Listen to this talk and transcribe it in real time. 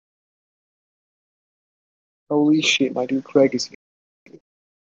Holy shit, my dude Craig is here.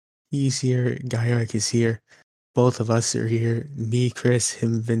 He's here. Guyark is here. Both of us are here. Me, Chris,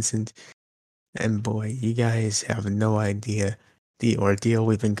 him, Vincent. And boy, you guys have no idea the ordeal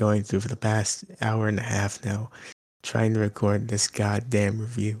we've been going through for the past hour and a half now, trying to record this goddamn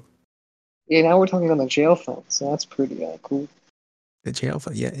review. Yeah, now we're talking on the jail phone, so that's pretty cool. The jail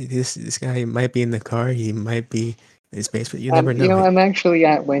phone, yeah, this guy might be in the car, he might be in his basement, you never know. I'm actually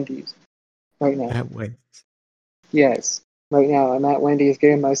at Wendy's right now. At when? Yes, right now I'm at Wendy's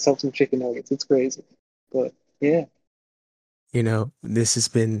getting myself some chicken nuggets. It's crazy, but yeah. You know,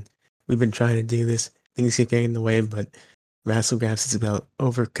 we've been trying to do this, things keep getting in the way, but Wrestlegraphs is about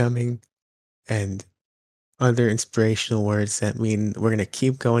overcoming and other inspirational words that mean we're gonna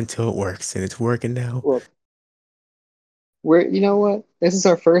keep going till it works, and it's working now. Look, you know what? This is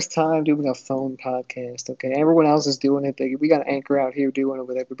our first time doing a phone podcast. Okay, everyone else is doing it. We got Anchor out here doing it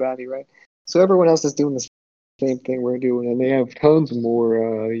with everybody, right? So everyone else is doing the same thing we're doing, and they have tons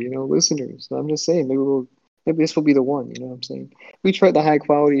more, listeners. So I'm just saying, maybe this will be the one. You know what I'm saying? We tried the high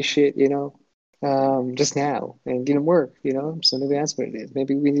quality shit, just now, and didn't work. So maybe that's what it is.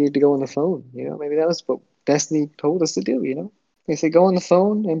 Maybe we need to go on the phone. Maybe that was what Destiny told us to do. They say go on the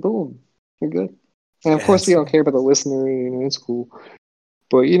phone, and boom, you're good. And of course, we Yes. don't care about the listener. It's cool.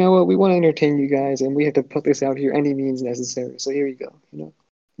 But you know what? We want to entertain you guys, and we have to put this out here any means necessary. So here you go. Yeah.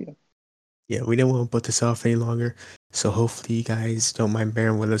 Yeah, we didn't want to put this off any longer, so hopefully you guys don't mind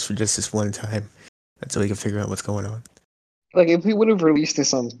bearing with us for just this one time until we can figure out what's going on. Like if we would have released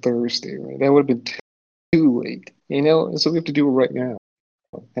this on Thursday, right? That would have been too late. So we have to do it right now,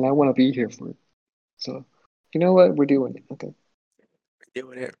 and I want to be here for it. So you know what? We're doing it. Okay. We're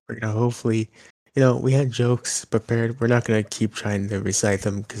doing it. We're gonna hopefully, we had jokes prepared. We're not gonna keep trying to recite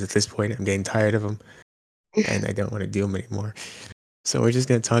them because at this point I'm getting tired of them, and I don't want to do them anymore. So we're just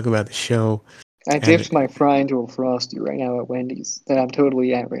gonna talk about the show. I dipped my fry into a Frosty right now at Wendy's that I'm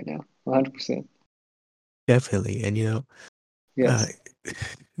totally at right now, 100%. Definitely, and Yes.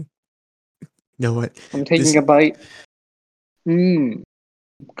 you know what? I'm taking a bite. Mmm,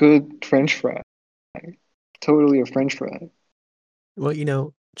 good French fry. Totally a French fry.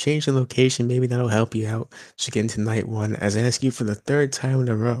 Well, change the location. Maybe that'll help you out to get into night one. As I ask you for the third time in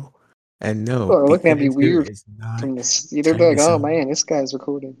a row, and no, People are the looking at me answer weird is not from this. They're like, Tyus "Oh O'Neil. man, this guy's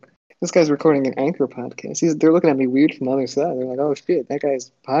recording. This guy's recording an Anchor podcast." They're looking at me weird from the other side. They're like, "Oh shit, that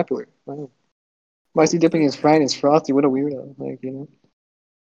guy's popular. Wow. Why is he dipping his fry in his Frosty? What a weirdo!"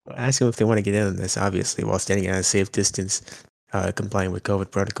 Ask them if they want to get in on this, obviously, while standing at a safe distance, complying with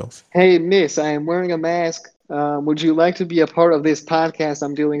COVID protocols. Hey, miss, I am wearing a mask. Would you like to be a part of this podcast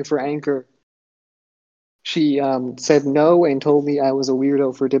I'm doing for Anchor? She said no and told me I was a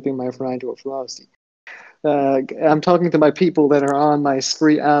weirdo for dipping my fry into a Frosty. I'm talking to my people that are on my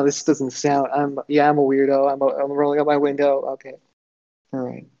screen. This doesn't sound. I'm a weirdo. I'm rolling up my window. Okay, all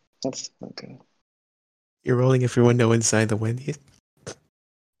right, that's okay. You're rolling up your window inside the Wendy's?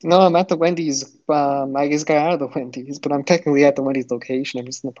 No, I'm at the Wendy's. I just got out of the Wendy's, but I'm technically at the Wendy's location. I'm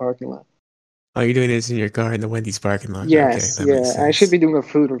just in the parking lot. Oh, you're doing this in your car in the Wendy's parking lot. Okay, Yes, that makes yeah. I should sense. be doing a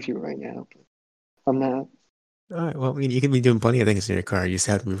food review right now, but I'm not. All right, well, I mean, you can be doing plenty of things in your car. You just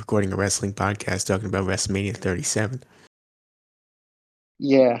have to be recording a wrestling podcast talking about WrestleMania 37.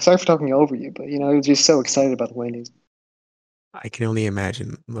 Yeah, sorry for talking over you, but I was just so excited about the Wendy's. I can only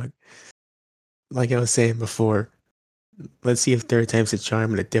imagine. Look, like I was saying before, let's see if third time's a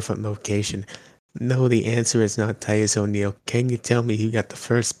charm in a different location. No, the answer is not Tyus O'Neil. Can you tell me who got the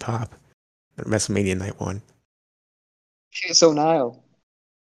first pop at WrestleMania Night 1? Titus O'Neill.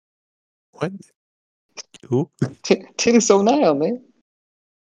 What? Who? Titus O'Neill, man.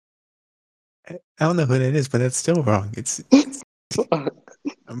 I don't know who that is, but that's still wrong.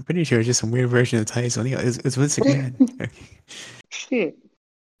 I'm pretty sure it's just some weird version of Tyus O'Neil. It's Vince McMahon. Shit.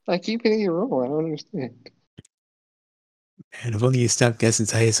 I keep getting it wrong. I don't understand. And if only you stop guessing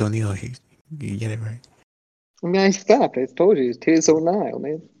Tyus O'Neil, you get it right. I mean, I stopped. I told you. It's Titus O'Neill,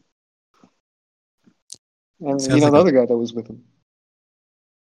 man. And, Sounds the like other guy that was with him.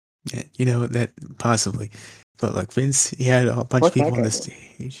 yeah, that possibly. But like Vince, he had a bunch of Fuck people that on guy, the though.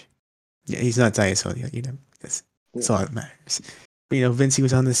 stage. Yeah, he's not Tyus O'Neil, that's Yeah. all that matters. But, Vince, he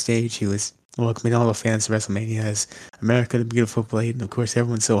was on the stage. He was welcoming all the fans to WrestleMania as America the Beautiful Blade. And of course,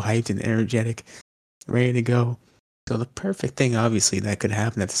 everyone's so hyped and energetic, ready to go. So the perfect thing, obviously, that could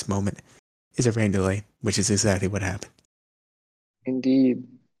happen at this moment is a rain delay, which is exactly what happened. Indeed.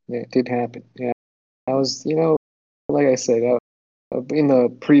 Yeah, it did happen. Yeah. I was, like I said, in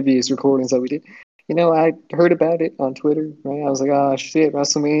the previous recordings that we did, I heard about it on Twitter, right? I was like, oh shit,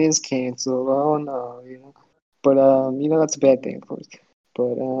 WrestleMania's canceled. Oh no. But, that's a bad thing, of course.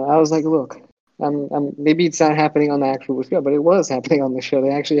 But I was like, look, maybe it's not happening on the actual show, but it was happening on the show.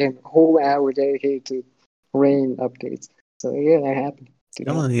 They actually had a whole hour dedicated to rain updates. So yeah, that happened. Did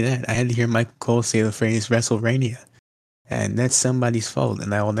Not happen. only that, I had to hear Michael Cole say the phrase WrestleMania, and that's somebody's fault,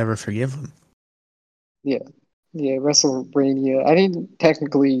 and I will never forgive him. Yeah, yeah, WrestleMania. I didn't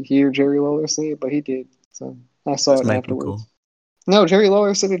technically hear Jerry Lawler say it, but he did. So I saw That's it Michael afterwards. Cole. No, Jerry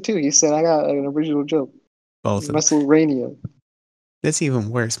Lawler said it too. He said, "I got an original joke." Both of them. WrestleMania. That's even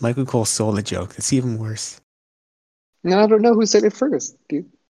worse. Michael Cole stole the joke. That's even worse. No, I don't know who said it first, dude.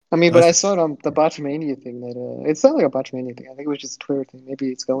 I mean, Well, but I that's saw it on the Botchamania thing. That it's not like a Botchamania thing. I think it was just a Twitter thing. Maybe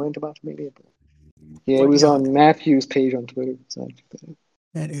it's going to Botchamania. But yeah, it what, was yo, on Matthew's page on Twitter. So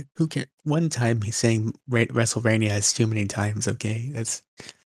man, who cares? One time he's saying WrestleMania has too many times. Okay, that's.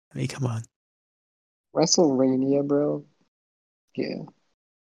 I mean, come on. WrestleMania, bro. Yeah,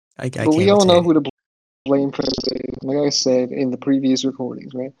 I but can't we even all say know it. who to blame for this. Like I said in the previous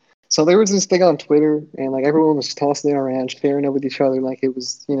recordings, right? So there was this thing on Twitter, and like everyone was tossing it around, sharing it with each other, like it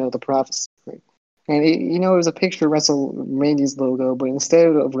was, the prophecy. Right? And it was a picture of WrestleMania's logo, but instead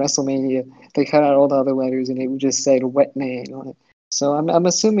of WrestleMania, they cut out all the other letters, and it would just say Wet Man on it. So I'm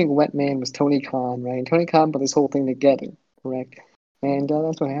assuming Wet Man was Tony Khan, right? And Tony Khan put this whole thing together, correct? And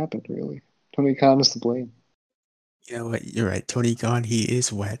that's what happened, really. Tony Khan is to blame. You know what? You're right. Tony Khan, he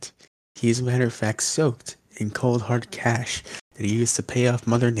is wet. He is, a matter of fact, soaked in cold hard cash that he used to pay off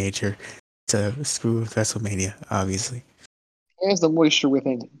Mother Nature to screw with WrestleMania, obviously. He has the moisture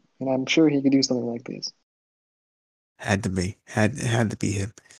within him, and I'm sure he could do something like this. Had to be. Had to be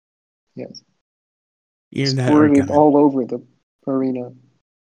him. Yes. Either that or Squirted God. all over the arena.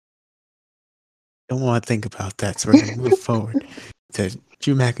 Don't want to think about that, so we're going to move forward to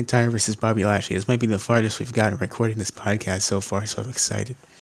Drew McIntyre versus Bobby Lashley. This might be the farthest we've gotten recording this podcast so far, so I'm excited.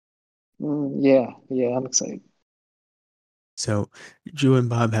 Yeah, yeah, I'm excited. So, Drew and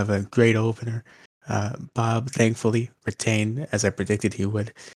Bob have a great opener. Bob thankfully retained, as I predicted he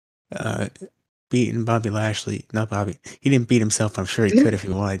would. Uh, Beating Bobby Lashley. Not Bobby. He didn't beat himself. I'm sure he could if he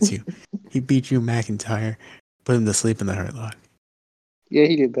wanted to. He beat Drew McIntyre, put him to sleep in the Hurt Lock. Yeah,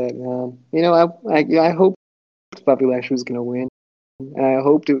 he did that. I hoped Bobby Lashley was gonna win, and I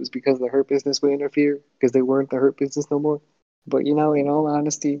hoped it was because the Hurt Business would interfere because they weren't the Hurt Business no more. But in all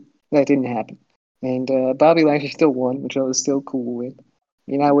honesty, that didn't happen. And Bobby Lashley still won, which I was still cool with.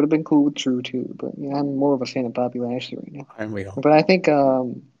 I would have been cool with Drew too, but I'm more of a fan of Bobby Lashley right now. Aren't we all? But I think,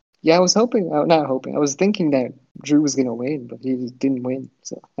 yeah, I was hoping, not hoping, I was thinking that Drew was gonna win, but he just didn't win,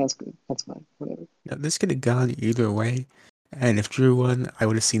 so that's good. That's fine. Whatever. Now, this could have gone either way. And if Drew won, I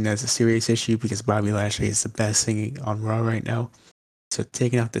would have seen that as a serious issue because Bobby Lashley is the best thing on Raw right now. So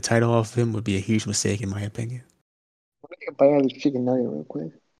taking out the title off of him would be a huge mistake, in my opinion. Let me take a bite out of this chicken nugget real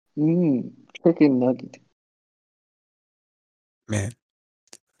quick. Mmm, chicken nugget. Man,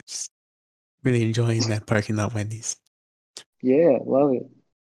 just really enjoying that parking lot Wendy's. Yeah, love it.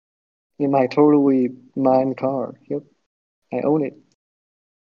 In my totally mine car. Yep, I own it.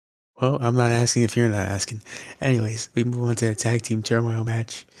 Well, I'm not asking if you're not asking. Anyways, we move on to the tag team turmoil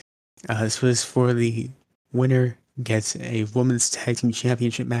match. This was for the winner gets a women's tag team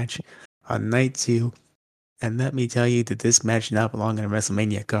championship match on night 2. And let me tell you that this match did not belong on a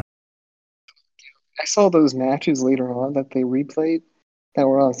WrestleMania card. I saw those matches later on that they replayed that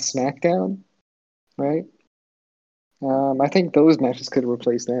were on SmackDown, right? I think those matches could have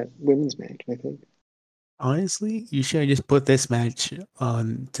replaced that women's match, I think. Honestly, you should have just put this match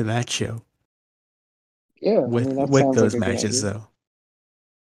on to that show Yeah, I mean, that with sounds like those a good matches idea. though.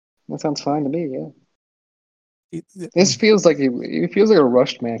 That sounds fine to me, yeah. It- This feels like it feels like a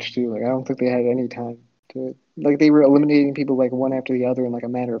rushed match too. Like I don't think they had any time to it. Like they were eliminating people like one after the other in like a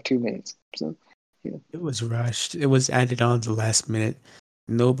matter of 2 minutes. So yeah, It was rushed. It was added on the last minute.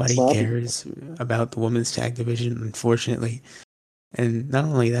 Nobody sloppy. cares about the women's tag division, unfortunately. And not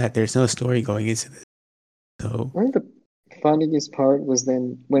only that, there's no story going into this. So I think the funniest part was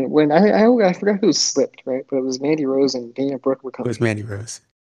then when I forgot who slipped, right? But it was Mandy Rose and Dana Brooke were it was coming in. Mandy Rose.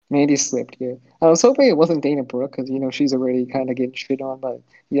 Mandy slipped, yeah. I was hoping it wasn't Dana Brooke because she's already kind of getting shit on by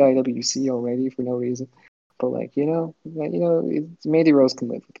the IWC already for no reason. But Mandy Rose can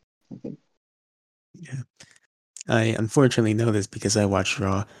live with it, I think. Yeah. I unfortunately know this because I watched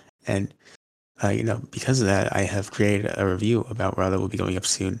Raw, and because of that, I have created a review about Raw that will be going up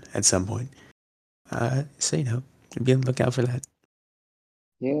soon at some point. So be on the lookout for that.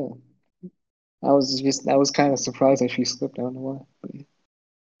 Yeah. I was kind of surprised that she slipped. I don't know why. But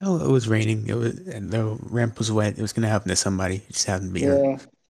Oh, it was raining. It was, and the ramp was wet. It was gonna happen to somebody. It just happened to be her. yeah,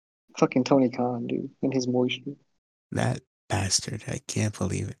 fucking Tony Khan, dude, and his moisture. That bastard. I can't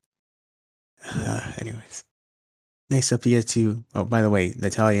believe it. Yeah. Anyways, Next up, you get to. Oh, by the way,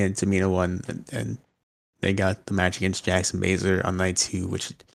 Natalia and Tamina won, and they got the match against Jackson Baszler on night two,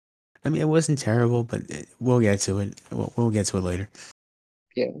 which I mean, it wasn't terrible, but we'll get to it. We'll get to it later.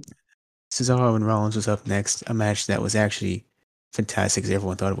 Yeah. Cesaro and Rollins was up next, a match that was actually fantastic as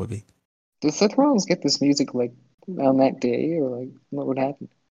everyone thought it would be. Did Seth Rollins get this music like on that day, or like what would happen?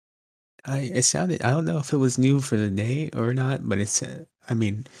 It sounded. I don't know if it was new for the day or not, but it's. I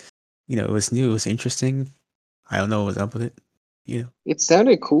mean, it was new. It was interesting. I don't know what was up with it. You know, It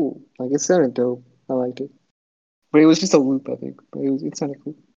sounded cool. Like it sounded dope. I liked it. But it was just a loop, I think. But it sounded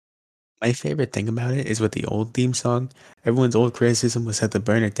cool. my favorite thing about it is with the old theme song. Everyone's old criticism was that the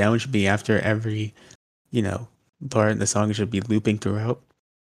burn it down should be after every, you know, part in the song should be looping throughout.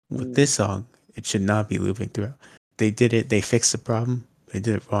 With Mm, this song, it should not be looping throughout. They did it. They fixed the problem. They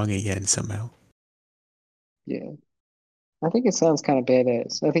did it wrong again somehow. yeah. I think it sounds kind of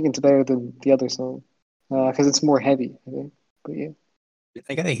badass. I think it's better than the other song. Because it's more heavy, I think. But yeah.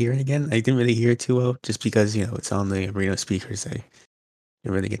 I gotta hear it again. I didn't really hear it too well, just because it's on the Reno speakers. I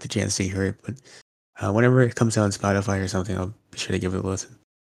didn't really get the chance to hear it, but whenever it comes out on Spotify or something, I'll be sure to give it a listen.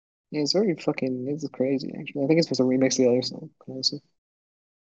 Yeah, it's very fucking, it's crazy, actually. I think it's supposed to remix the other song, honestly.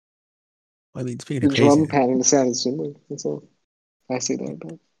 Well, I mean, speaking The of crazy, drum it pattern sounded similar. That's all I say that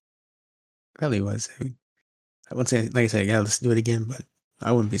about. probably was. I mean, I won't say, like I said, I gotta listen to it again, but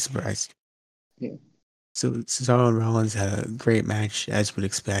I wouldn't be surprised. Yeah. So Cesaro and Rollins had a great match, as would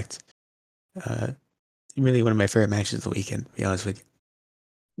expect. Uh, really one of my favorite matches of the weekend, to be honest with you.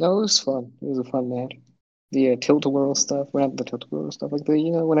 No, it was fun. It was a fun match. The tilt-a-whirl stuff, well, not the tilt-a-whirl stuff, like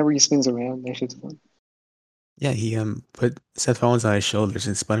whenever he spins around, that shit's fun. Yeah, he put Seth Rollins on his shoulders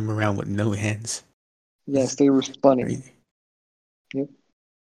and spun him around with no hands. It Yes, was they were spinning. crazy. Yep.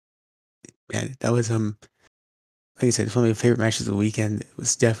 Yeah, that was like I said, it's one of my favorite matches of the weekend. It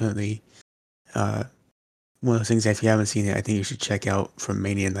was definitely uh one of those things that if you haven't seen it, I think you should check out from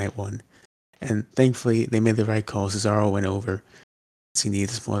Mania Night One. And thankfully they made the right call. Cesaro went over. He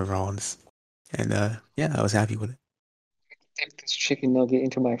needed smaller Rollins. And yeah, I was happy with it. Dip this chicken nugget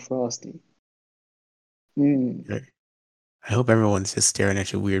into my frosty. Mm, Right. I hope everyone's just staring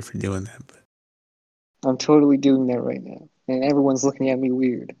at you weird for doing that, but I'm totally doing that right now, and everyone's looking at me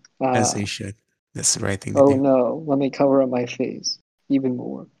weird. as they Ah, should. That's the right thing to oh do. no, let me cover up my face even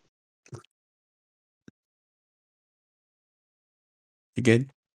more. You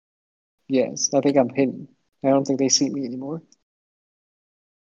good? Yes, I think I'm hidden. I don't think they see me anymore.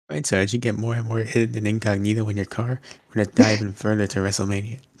 Right, so as you get more and more hidden and incognito in your car, we're gonna dive in further to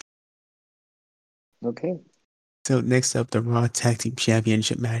WrestleMania. Okay. So next up, the Raw Tag Team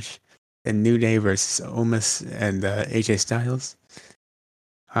Championship match, the New Day versus Omos and AJ Styles.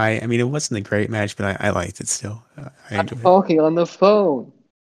 I mean, it wasn't a great match, but I liked it still. I I'm enjoyed it. talking on the phone.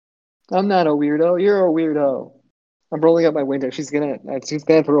 I'm not a weirdo. You're a weirdo. I'm rolling up my window. She's gonna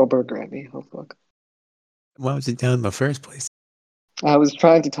throw a burger at me. Oh fuck. Why was it down in the first place? I was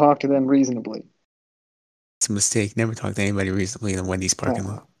trying to talk to them reasonably. It's a mistake. Never talk to anybody reasonably in a Wendy's parking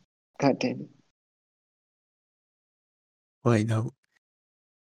lot. Oh, God damn it. Well,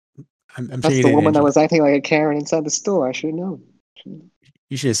 I'm sure That's you the didn't woman that enjoy. was acting like a Karen inside the store. I should have known.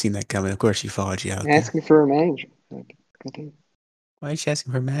 You should have seen that coming. Of course, she followed you out there. Asking for a manager. Like, God damn. Why is she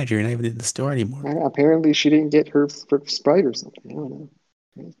asking for a manager? You're not even in the store anymore. Apparently, she didn't get her Sprite or something. I don't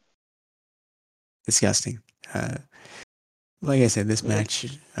know. Disgusting. Uh, like I said, this match.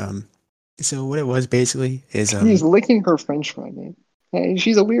 So what it was basically is She's licking her French fry, man. Hey,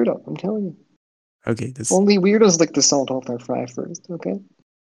 she's a weirdo. I'm telling you. okay. This Only weirdos lick the salt off their fry first. Okay.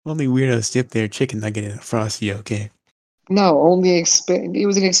 only weirdos dip their chicken nugget in a frosty. Okay. No, it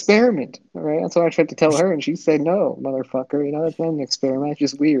was an experiment. All right. That's what I tried to tell her, and she said no, motherfucker. That's not an experiment. It's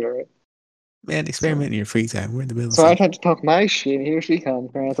just weird. All right. Man, So, experiment in your free time. We're in the middle of so I something. tried to talk my shit. And here she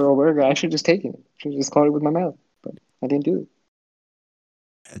comes trying to throw a burger. I should have just taken it. Should have just caught it with my mouth, but I didn't do it.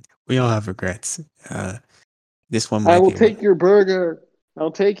 We all have regrets. This one I might will be one. take your burger.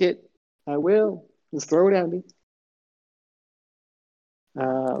 I'll take it. I will. Just throw it at me.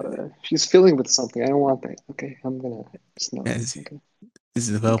 She's filling with something. I don't want that. Okay, I'm gonna smell it. As Okay, this is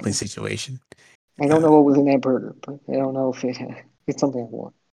a developing okay. situation. I don't Uh, know what was in that burger, but I don't know if it's something I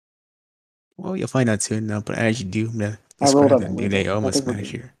want. well, you'll find out soon. But as you do, I'm gonna I rolled describe up the my New Day window. I Omos think we're match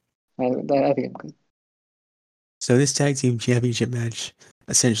good. here. I think I'm good. So this tag team championship match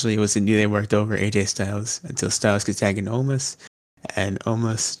essentially was the New Day worked over AJ Styles until Styles could tag in Omos, and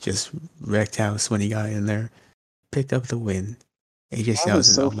Omos just wrecked house when he got in there, picked up the win. AJ That Styles was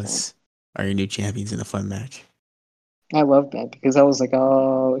and so fun. Omos are your new champions in a fun match. I love that because I was like,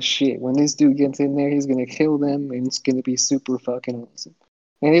 oh shit, when this dude gets in there, he's gonna kill them and it's gonna be super fucking awesome.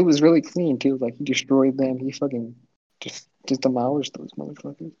 And it was really clean too. Like he destroyed them. He fucking just demolished those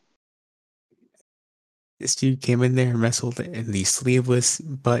motherfuckers. This dude came in there and wrestled in the sleeveless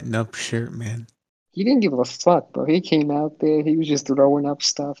button-up shirt, man. He didn't give a fuck, bro. He came out there. He was just throwing up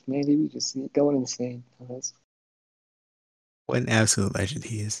stuff, man. He was just going insane. What an absolute legend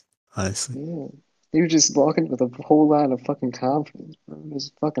he is, honestly. Yeah. He was just walking with a whole lot of fucking confidence, bro. He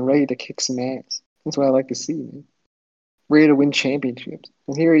was fucking ready to kick some ass. That's what I like to see, man. Ready to win championships.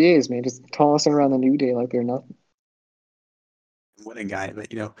 And here he is, man, just tossing around the New Day like they're nothing. What a guy.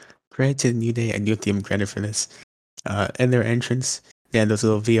 But, credit to New Day. I do have to give him credit for this. And their entrance, they had those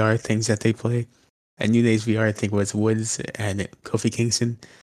little VR things that they play. And New Day's VR thing was Woods and Kofi Kingston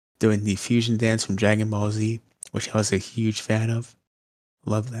doing the fusion dance from Dragon Ball Z, which I was a huge fan of.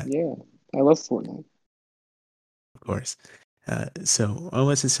 Love that, Yeah. I love Fortnite. of course. So,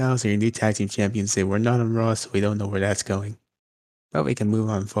 Owens and Styles are your new tag team champions. They were not on Raw, so we don't know where that's going. But we can move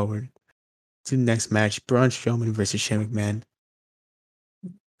on forward to the next match: Braun Strowman versus Shane McMahon.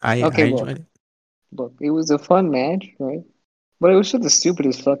 I Okay, enjoyed it. look, it was a fun match, right? But it was for the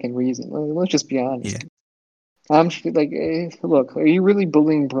stupidest fucking reason. Let's just be Yeah. honest. Like, look, are you really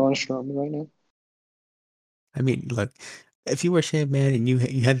bullying Braun Strowman right now? I mean, look, if you were Shane McMahon and you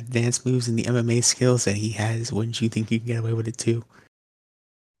had the dance moves and the MMA skills that he has, wouldn't you think you could get away with it too?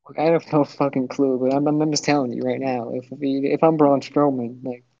 Look, I have no fucking clue, but I'm just telling you right now. If I'm Braun Strowman,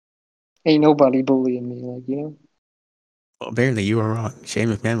 like, ain't nobody bullying me, like, you know? Well, apparently you were wrong. Shane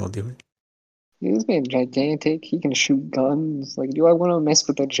McMahon will do it. This man gigantic. He can shoot guns. Like, do I want to mess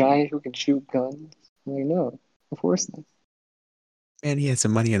with a giant who can shoot guns? Like, no, of course not. And he had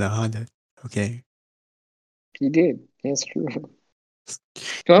some money in a Honda. Okay. He did. That's true.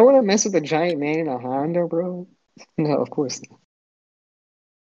 Do I want to mess with a giant man in a Honda, bro? No, of course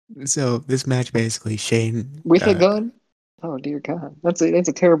not. So this match basically Shane. With a gun? Oh dear God, that's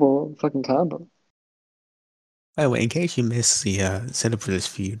a terrible fucking combo. By the way, in case you missed the setup for this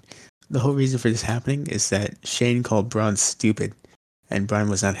feud, the whole reason for this happening is that Shane called Braun stupid, and Braun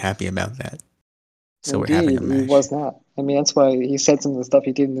was not happy about that. So we're having Indeed, a he match. was not. I mean, that's why he said some of the stuff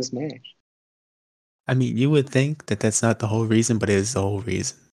he did in this match. I mean, you would think that that's not the whole reason, but it is the whole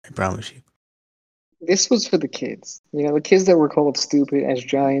reason. I promise you. This was for the kids. You know, the kids that were called stupid as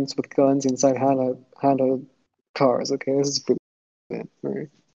giants with guns inside Honda cars. Okay, this is for them. Right?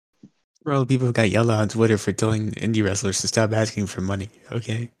 Well, people got yelled at on Twitter for telling indie wrestlers to stop asking for money.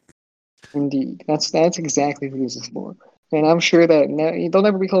 Okay. Indeed, that's exactly who this is for. And I'm sure that they'll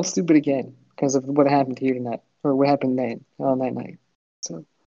never be called stupid again because of what happened here tonight or what happened then on that night. So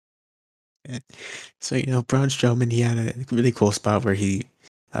So Braun Strowman, he had a really cool spot where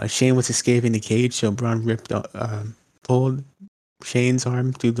Shane was escaping the cage, so Braun pulled Shane's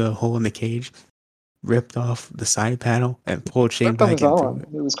arm through the hole in the cage, ripped off the side panel, and pulled Shane ripped off back his in through arm.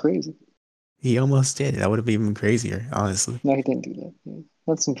 it. It was crazy. He almost did. That would have been even crazier, honestly. No, he didn't do that. Yeah.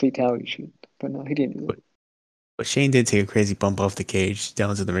 That's some fatality shit. But no, he didn't do that. But Shane did take a crazy bump off the cage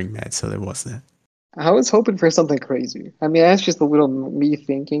down to the ring mat, so there was that. I was hoping for something crazier. I mean, that's just a little me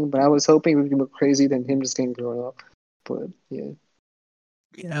thinking, but I was hoping it would be more crazy than him just getting grown up. But yeah.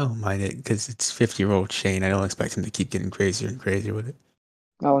 I don't mind it because it's 50-year-old Shane. I don't expect him to keep getting crazier and crazier with it.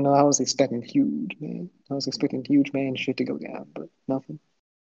 Oh no, I was expecting huge, man. I was expecting huge man shit to go down, but nothing.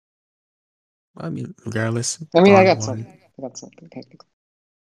 I mean, regardless, I mean, I Braun got won. something. I got something technically.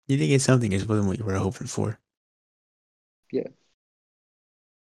 You did get something, it wasn't what you were hoping for. Yeah.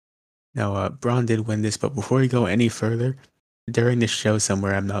 Now, Braun did win this, but before we go any further, during the show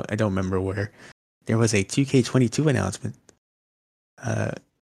somewhere, I don't remember where, there was a 2K22 announcement.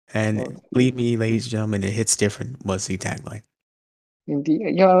 And Well, believe me, ladies and gentlemen, it hits different was the tagline. indeed.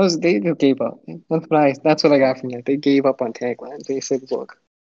 Yeah, they gave up. That's what I got from that. They gave up on taglines. They said, "Look,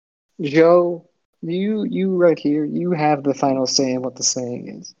 Joe, you right here, you have the final say in what the saying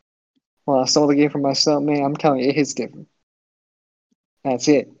is." Well, I stole the game for myself, man. I'm telling you, it hits different. That's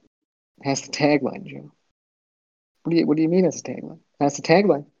it. That's the tagline, Joe. What do you mean that's the tagline? That's the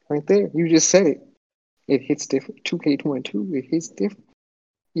tagline right there. You just said it. It hits different. 2K22, it hits different.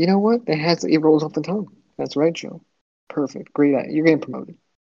 You know what? It rolls off the tongue. That's right, Joe. Perfect. Great. You're getting promoted.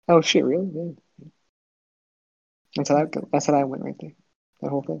 Oh shit, really? Yeah. That's how I went right there. That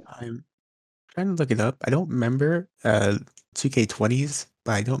whole thing. I'm trying to look it up. I don't remember 2K20s,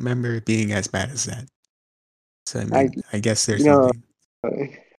 but I don't remember it being as bad as that. So, I I mean, I guess you there's know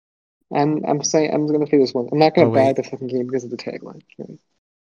something. uh, I'm gonna say this one. I'm not Oh, gonna buy wait. the fucking game because of the tagline. Right?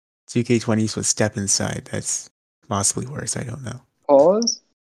 2K20s with Step Inside. That's possibly worse. I don't know. Pause.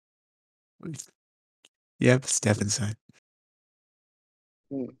 Yep, Step Inside.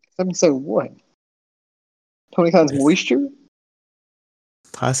 Something said what? Tony Khan's That's moisture?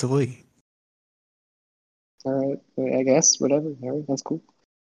 possibly. All right, I guess whatever. All right, that's cool.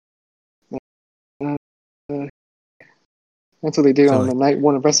 Uh, that's what they did So on the like, night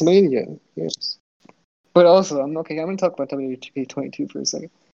one of WrestleMania. Yes. But also, I'm okay. I'm gonna talk about WWE 2K22 for a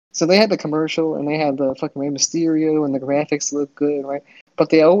second. So they had the commercial and they had the fucking Rey Mysterio and the graphics look good, right? But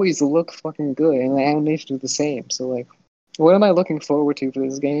they always look fucking good and the animation is the same. So like, what am I looking forward to for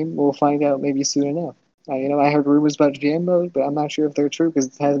this game? We'll find out maybe soon enough. I heard rumors about jam mode, but I'm not sure if they're true because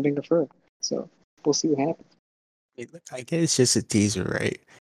it hasn't been confirmed. So we'll see what happens. I guess it's just a teaser, right?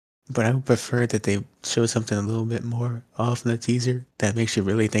 But I would prefer that they show something a little bit more off in the teaser that makes you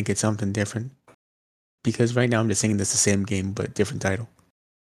really think it's something different. Because right now I'm just thinking it's the same game but different title.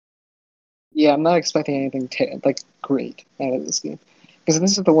 Yeah, I'm not expecting anything like great out of this game because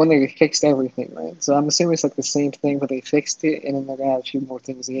this is the one they fixed everything, right? So I'm assuming it's like the same thing, but they fixed it and then they're gonna add a few more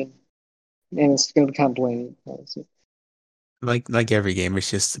things in, and it's gonna become bland. Honestly. Like every game,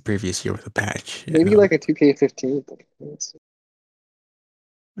 it's just the previous year with a patch. And Maybe like a 2K15 thing.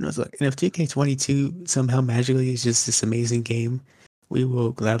 and I was like, and if 2K22 somehow magically is just this amazing game, we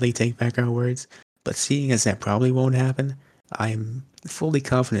will gladly take back our words. But seeing as that probably won't happen, I'm fully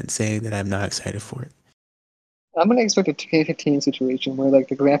confident saying that I'm not excited for it. I'm gonna expect a 2K15 situation where like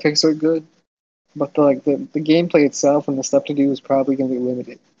the graphics are good, but the gameplay itself and the stuff to do is probably gonna be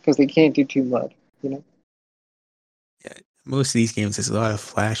limited because they can't do too much. You know, Yeah, most of these games, there's a lot of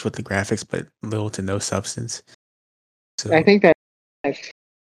flash with the graphics, but little to no substance. I So think that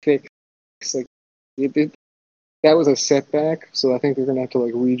fix like it, that was a setback, so I think they're gonna have to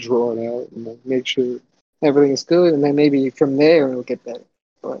like redraw it out and like, make sure everything is good, and then maybe from there it'll get better.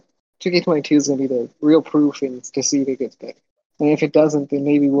 But 2K22 is gonna be the real proof and to see if it gets better. And if it doesn't, then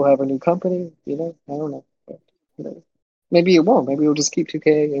maybe we'll have a new company. You know, I don't know. But, you know, maybe it won't. Maybe we'll just keep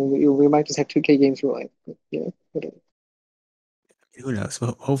 2K, and we might just have 2K games for life. But, you know, whatever. who knows?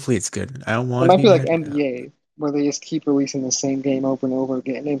 Well, hopefully it's good. I don't It want it to might be be like bad. NBA, where they just keep releasing the same game over and over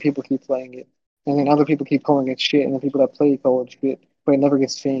again, and people keep playing it, and then other people keep calling it shit, and the people that play call it shit, but it never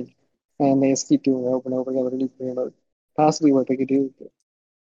gets changed, and they just keep doing it over and over again with a new career mode. Possibly what they could do.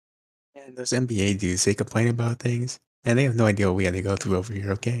 And those NBA dudes, they complain about things, and they have no idea what we had to go through over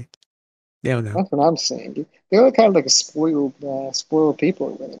here. Okay, they don't know. That's what I'm saying. Dude. They're kind of like a spoiled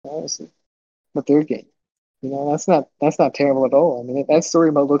people, really, honestly, with their game. You know, that's not terrible at all. I mean, that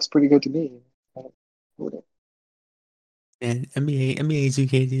story mode looks pretty good to me. Uh, whatever. And NBA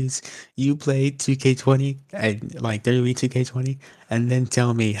 2K dudes, you play 2K20 and like 30 2K20, and then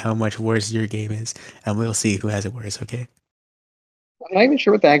tell me how much worse your game is, and we'll see who has it worse. Okay, I'm not even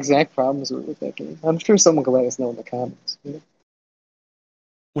sure what the exact problems were with that game. I'm sure someone could let us know in the comments. You know?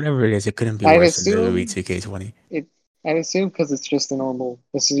 whatever it is, it couldn't be I'd worse than WWE assume 2K20. it. I'd assume because it's just a normal.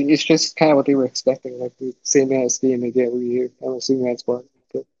 It's just kind of what they were expecting, like the same as game they get every year. I'm assuming that's why.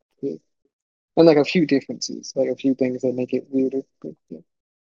 But, yeah. And like a few differences, like a few things that make it weirder. But, yeah.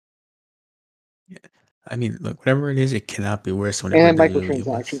 Yeah. I mean, look, whatever it is, it cannot be worse And whenever then WWE was.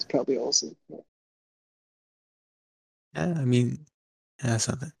 microtransactions probably also. Yeah. Yeah, I mean, that's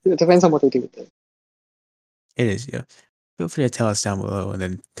something. It depends on what they do with it. It is, yeah. Feel free to tell us down below and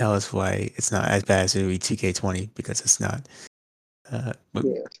then tell us why it's not as bad as WWE 2K20 because it's not. But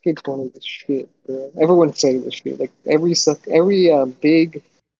Yeah, Skate 20 was shit, bro. Everyone said it was shit. Like every big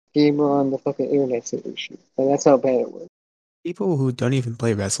gamer on the fucking internet said it was shit. Like that's how bad it was. people who don't even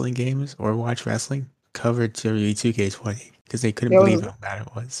play wrestling games or watch wrestling covered WWE 2K20 because they couldn't Yeah, believe how bad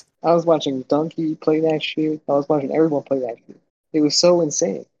it was. I was watching Donkey play that shit. I was watching everyone play that shit. It was so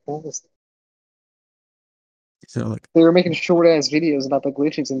insane. Honestly. So, like, They were making short ass videos about the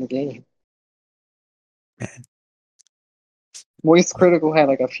glitches in the game. man, Moist but Critical had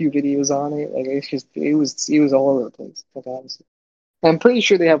like a few videos on it. Like it was all over the place. Like honestly, I'm pretty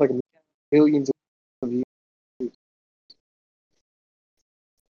sure they have like millions of views.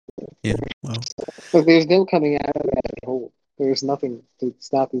 yeah, well, But there's no coming out of that hole. There's nothing to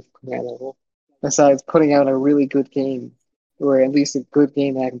stop you from coming out of that hole besides putting out a really good game, or at least a good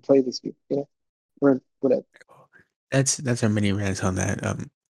game that I can play this week. You know, or whatever. that's our mini rant on that.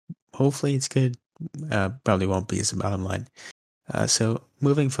 Hopefully it's good. Probably won't be is the bottom line. So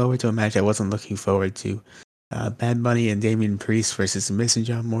moving forward to a match I wasn't looking forward to, Bad Bunny and Damian Priest versus The Miz and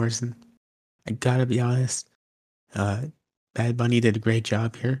John Morrison. I gotta be honest, uh, Bad Bunny did a great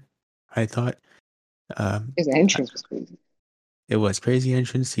job here. I thought um, His entrance was crazy. it was crazy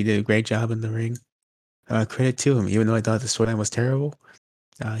entrance. He did a great job in the ring. Credit to him, even though I thought the storyline was terrible.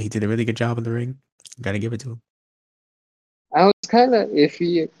 He did a really good job in the ring. Gotta give it to him. I was kind of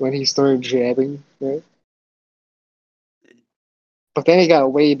iffy when he started jabbing, right? But then he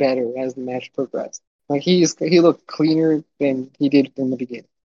got way better as the match progressed. Like he looked cleaner than he did in the beginning.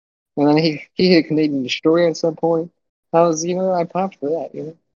 And then he hit a Canadian destroyer at some point. I was, I popped for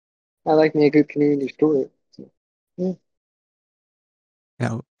that. I like me a good Canadian destroyer. So, yeah.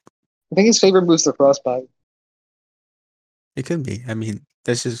 Now, I think his favorite move's the crossbody. it could be. I mean,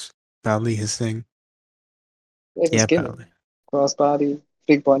 that's just probably his thing. It's his Yeah, gimmick. probably. Crossbody,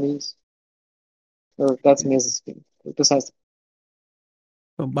 big bunnies, or that's his gimmick. Besides,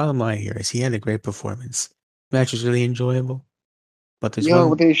 Well, bottom line here is he had a great performance. Match was really enjoyable, but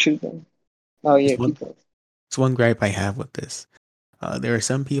what they should have done. Oh yeah, there's one keep going. there's one gripe I have with this. There are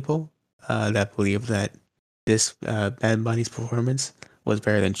some people that believe that this Bad Bunny's performance was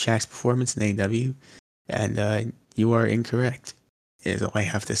better than Shaq's performance in AEW, and you are incorrect. Is all I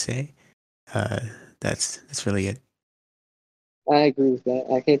have to say. Uh, that's really it. I agree with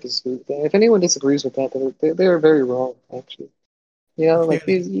that. I can't disagree with that. If anyone disagrees with that, they're very wrong. Actually, like Clearly,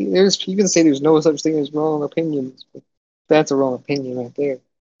 there's you can say there's no such thing as wrong opinions, but that's a wrong opinion right there.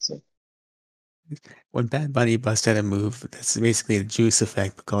 So when Bad Bunny busts out a move, that's basically the juice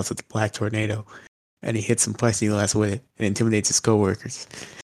effect because of the Black Tornado, and he hits some plexiglass with it and intimidates his coworkers.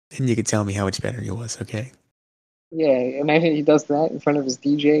 Then you can tell me how much better he was. Okay. yeah, imagine he does that in front of his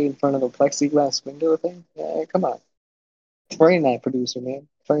DJ, in front of a plexiglass window thing. Yeah, come on, train that producer, man.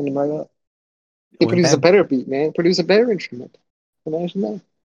 Train him right up. He When produce a Bad better beat, man. Produce a better instrument. Imagine that.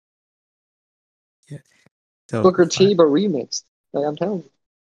 yeah. So Booker T, but remixed. Like I'm telling you.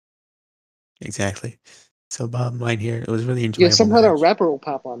 exactly. So bottom line here, it was a really Yeah, enjoyable somehow that match. rapper will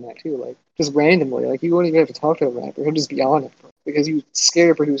pop on that too, like just randomly. Like you won't even have to talk to the rapper; he'll just be on it because you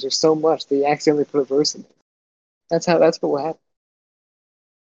scare a producer so much that you accidentally put a verse in it. That's what will happen.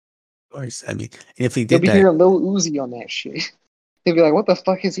 Of course, I mean, if he You'll did be that, hearing Lil Uzi on that shit. He'll be like, "What the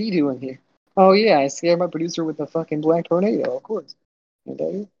fuck is he doing here?" Oh yeah, I scared my producer with the fucking black tornado. Of course.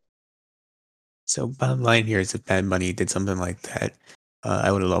 so bottom line here is if Bad Bunny did something like that,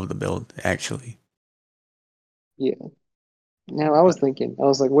 I would have loved the build actually. Yeah. Now I was But thinking, I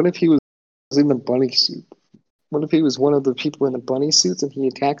was like, what if he was in the bunny suit? What if he was one of the people in the bunny suits and he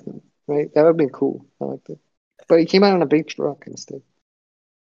attacked them? Right? That would have been cool. I like that. But he came out on a big truck instead.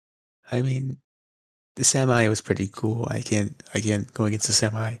 I mean, the semi was pretty cool. I can't go against the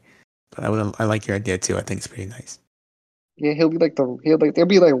semi, but I like your idea too. I think it's pretty nice. Yeah, there'll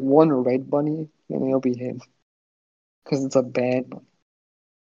be like one red bunny and he'll be him because it's a bad bunny.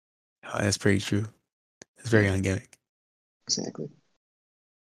 That's pretty true. It's very Yeah, ungimmick. exactly.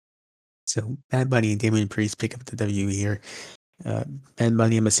 So Bad Bunny and Damian Priest pick up the W here. Uh, Bad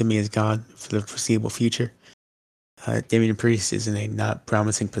Bunny, I'm assuming, is gone for the foreseeable future. Damian Priest is in a not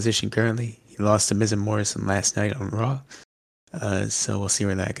promising position currently. He lost to Miz and Morrison last night on Raw, so we'll see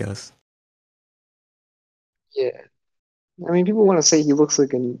where that goes. Yeah. I mean, people want to say he looks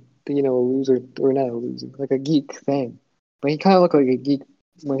like a loser, or not a loser, like a geek thing. But he kind of looked like a geek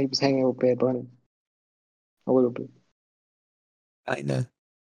when he was hanging out with Bad Bunny a little bit. Kinda.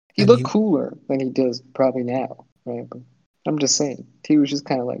 He I looked mean, cooler than he does probably now, right? But I'm just saying, he was just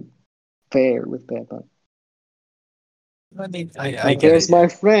kind of like fair with Bad Bunny. I Like, get there's it. my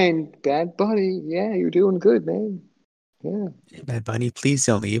friend, Bad Bunny. Yeah, you're doing good, man. Yeah, Bad Bunny, please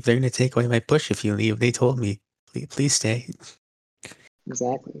don't leave. They're gonna take away my push if you leave. They told me. Please stay.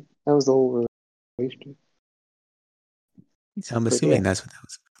 exactly. That was the whole relationship. So I'm But yeah, assuming that's what that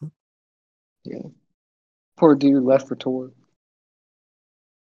was. yeah. Poor dude left for tour.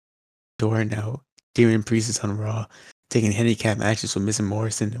 Door now. Damian Priest is on Raw, taking handicap matches with Miz and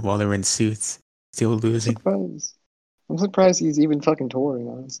Morrison while they're in suits, still I'm losing. surprised. I'm surprised he's even fucking touring,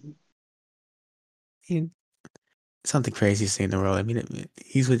 honestly. I mean, it's not the craziest thing in the world. I mean,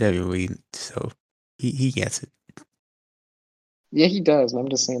 he's with WWE, so he gets it. Yeah, he does. I'm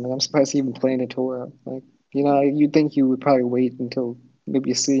just saying, like, I'm surprised he even planned a tour out. Like, you'd think you would probably wait until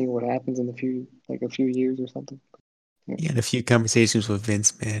maybe seeing what happens in a few years or something. Yeah, He had a few conversations with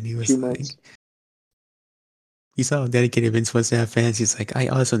Vince, man. He a was few months. like, you saw how dedicated Vince was to have fans. He's like, I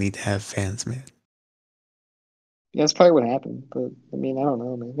also need to have fans, man. Yeah, that's probably what happened. But I mean, I don't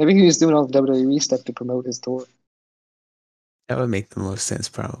know, man. Maybe he was doing all the WWE stuff to promote his tour. That would make the most sense,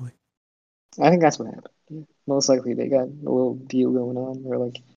 probably. I think that's what happened. Yeah. Most likely they got a little deal going on. They're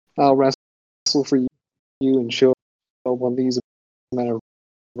like, I'll wrestle for you and show up on these amount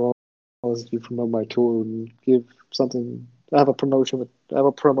of Raws if you promote my tour and give something. I have a promo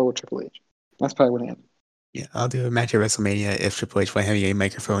with Triple H. That's probably what happened. Yeah, I'll do a match at WrestleMania if Triple H will have a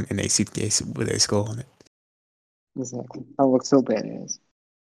microphone and a suitcase with a skull on it. Exactly. I look so badass.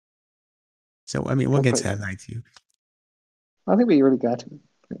 So, I mean, we'll That's get to probably that what night too. I think we already got to it.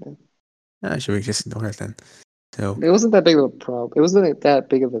 Right now. Should we just ignore it then? So, It wasn't that big of a problem. It wasn't that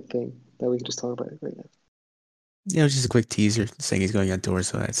big of a thing that we could just talk about it right now. Yeah, it was just a quick teaser saying he's going on tour,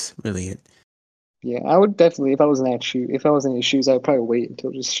 so that's really it. Yeah, I would definitely if I was in that shoe. If I was in his shoes, I would probably wait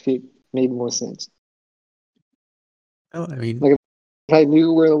until just shit made more sense. Oh, I mean, Like if I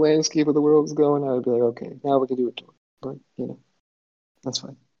knew where the landscape of the world was going, I would be like, okay, now we can do a tour. But that's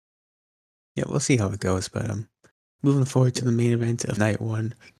fine. yeah, we'll see how it goes. But moving forward to Yeah. the main event of night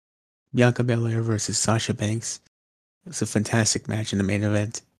one, Bianca Belair versus Sasha Banks. It was a fantastic match in the main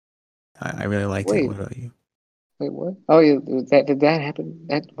event. I really liked it. What Wait, about you? wait, what? Oh yeah, that did that happen?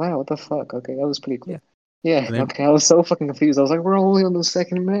 That wow, what the fuck? Okay, that was pretty Yeah. cool. Yeah, And then okay, I was so fucking confused. I was like, we're only on the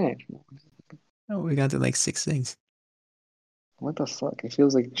second match. oh, we got to like six things. What the fuck? It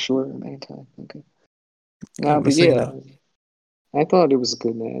feels like shorter than that time. Okay. Yeah, No, we're but still yeah, gonna. I thought it was a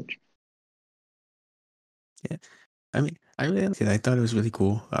good match. Yeah, I mean, I really liked it. I thought it was really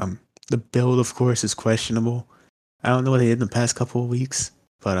cool. The build, of course, is questionable. I don't know what they did in the past couple of weeks,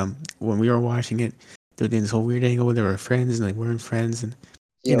 but when we were watching it, they were doing this whole weird angle where they were friends and they weren't friends, and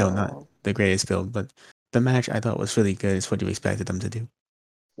not Yo, the greatest build, but the match I thought was really good. It's what you expected them to do.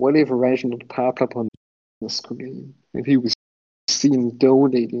 what if Reginald popped up on the screen and he was seen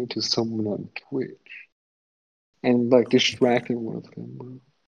donating to someone on Twitch and like Oh my god, distracting one of them, bro?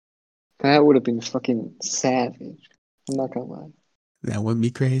 That would have been fucking savage. I'm not gonna lie. that would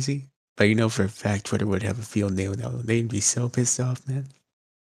be crazy. But for a fact, Twitter would have a field day with that. They'd be so pissed off, man.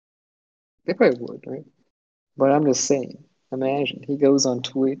 They probably would, right? But I'm just saying. Imagine he goes on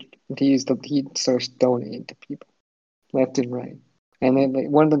Twitch and he starts donating to people left and right, and then like,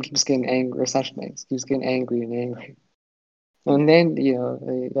 one of them keeps getting angry, or Sasha Banks keeps getting angry and angry, and then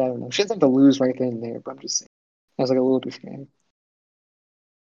I don't know. She doesn't have to lose right then and there, but I'm just saying. I was like a little distracted.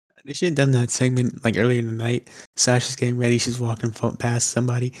 They should have done that segment like earlier in the night. Sasha's getting ready. She's walking past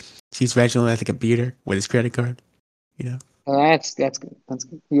somebody. She's Reginald at the computer with his credit card. You know, That's good. That's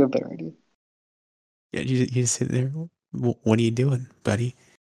good. You have a better idea. yeah, you just sit there. What are you doing, buddy?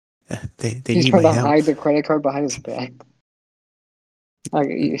 They He's need trying my to help. hide the credit card behind his back.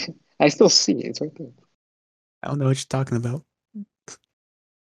 I still see it. It's right there. I don't know what you're talking about.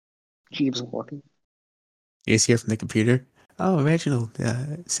 She keeps walking. You just hear from the computer. Oh, Reginald,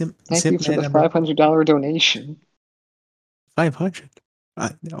 Thank you Simp for Man the number $500 donation. 500.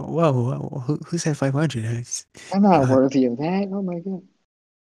 Whoa, whoa, who said 500? I'm not Uh, worthy of that. Oh my god.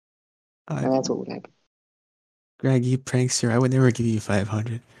 uh, And that's what would happen. Greg, you prankster, I would never give you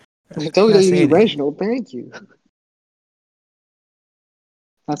 500. I'm not WWE saying it. Reginald, thank you.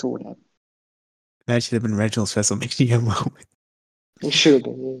 That's what would happen. That should have been Reginald's WrestleMania moment. It should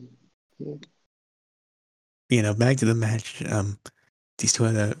have been. Yeah. Back to the match. These two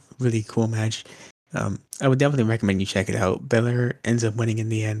had a really cool match. I would definitely recommend you check it out. Belair ends up winning in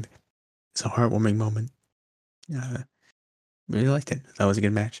the end. It's a heartwarming moment. Uh, really liked it. That was a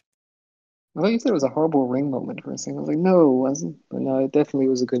good match. I thought you said it was a horrible ring moment for a second. I was like, no, it wasn't. But no, it definitely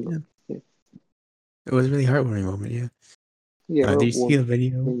was a good Yeah, moment. Yeah, it was a really heartwarming moment. Yeah. yeah, Did you see the heartwarming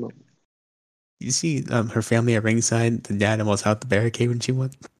video? ring moment. You see her family at ringside. The dad almost out the barricade when she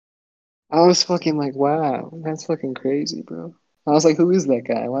won. I was fucking like, wow, that's fucking crazy, bro. I was like, who is that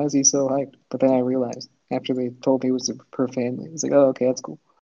guy? Why is he so hyped? But then I realized after they told me it was her family, I was like, oh, okay, that's cool.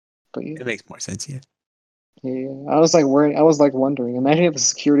 But yeah, It makes more sense. Yeah. yeah. I was like worried. I was like wondering. Imagine if a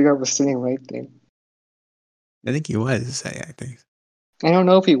security guard was sitting right there. I think he was. I think. I don't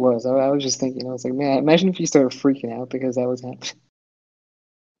know if he was. I was just thinking. I was like, man, imagine if he started freaking out because that was happening.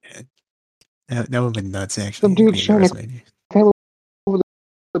 Yeah, that would have been nuts, Some actually, dude's being at trying to WrestleMania. climb over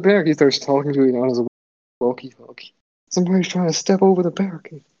the barricade. He starts talking to it on his walkie-talkie. Somebody's trying to step over the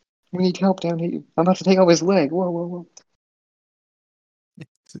barricade. We need help down here. I'm about to take off his leg. Whoa, whoa, whoa.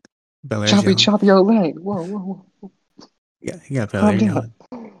 Belair's Choppy, yelling. choppy your leg. Whoa, whoa, whoa. Yeah, you got Calm Belair down.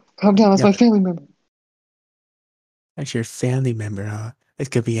 yelling. Calm down. That's Yeah, my but family member. that's your family member, huh? It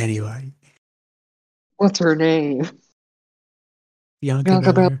could be anybody. What's her name? Bianca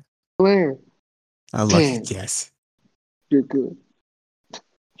Bianca Belair. Belair. A lucky Damn, guess. you're good.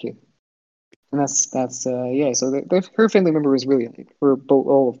 Yeah. And yeah. So her family member was really hyped for both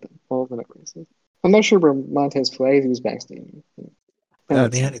all of them at least. I'm not sure where Montez played. He was backstage. That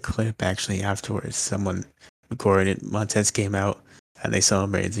makes They had a sense. clip actually afterwards. Someone recorded it. Montez came out and they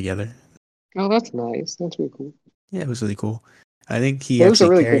celebrated together. Oh, that's nice. That's really cool. Yeah, it was really cool. I think he It was a actually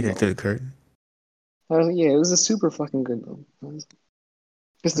really good carried her to moment. the curtain. Yeah, it was a super fucking good moment.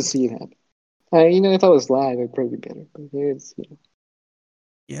 Just to But see it happen. If I was live, it'd probably be better. But it's.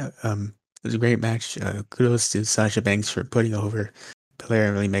 yeah, it was a great match. Kudos to Sasha Banks for putting over Belair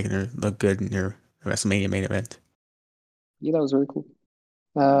and really making her look good in her WrestleMania main event. Yeah, that was really cool.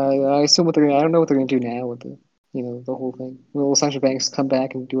 I assume I don't know what they're gonna do now with the whole thing. Will Sasha Banks come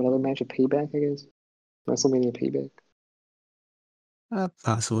back and do another match of Payback? I guess. WrestleMania Payback.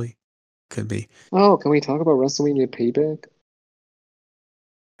 Possibly. Could be. Oh, can we talk about WrestleMania Payback?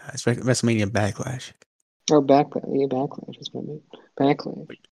 It's WrestleMania Backlash. Oh, Backlash. Yeah, Backlash is what I meant.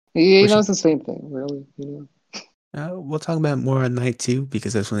 Backlash. Yeah, Which it's the same thing, really. we'll talk about more on night 2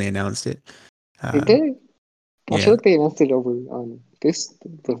 because that's when they announced it. Did Um, they? I feel yeah. like they announced it over on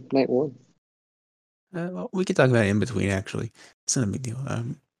the night one. Well, we could talk about it in between, actually. It's not a big deal.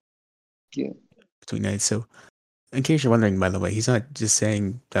 Yeah. Between nights. So, in case you're wondering, by the way, he's not just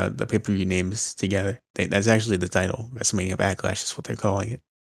saying the pay per view names together. That's actually the title. WrestleMania Backlash is what they're calling it.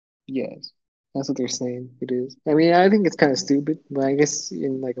 Yes. That's what they're saying. It is. I mean, I think it's kind of stupid, but I guess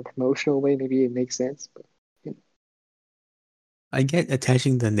in like a promotional way, maybe it makes sense. But I get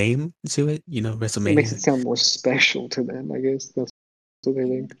attaching the name to it, it makes it WrestleMania. sound more special to them. I guess that's what they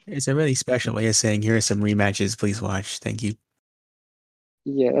think. It's a really special way of saying, here are some rematches, please watch. Thank you.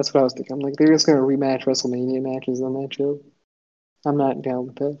 Yeah, that's what I was thinking. I'm like, they're just gonna rematch WrestleMania matches on that show. I'm not down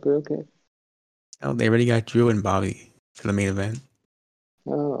with that, but okay. Oh, they already got Drew and Bobby for the main event.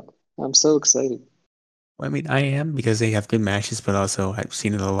 Oh, I'm so excited. Well, I mean, I am because they have good matches, but also I've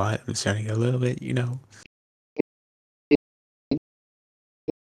seen it a lot. I'm starting a little bit.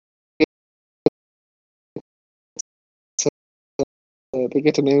 So, they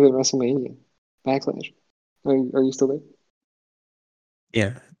get to main event WrestleMania. Backlash. Are you still there?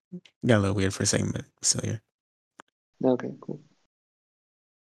 Yeah, got a little weird for a second, but still here. Okay, cool.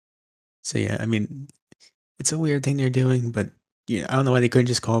 So yeah, I mean, it's a weird thing they're doing, but yeah, I don't know why they couldn't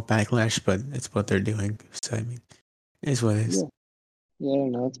just call it Backlash, but it's what they're doing. So I mean, it's what it is. Yeah. Yeah, I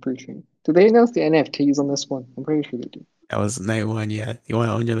don't know. It's pretty true. Did they announce the NFTs on this one? I'm pretty sure they did. That was night 1. Yeah, you want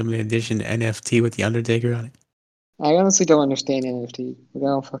to own your limited edition NFT with the Undertaker on it? I honestly don't understand NFT. Like, I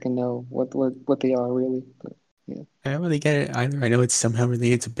don't fucking know what they are really. But yeah. I don't really get it either. I know it's somehow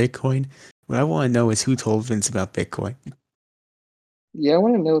related to Bitcoin. What I want to know is who told Vince about Bitcoin. Yeah, I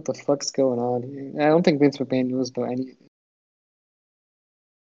want to know what the fuck's going on here. I don't think Vince McMahon knows about any of it.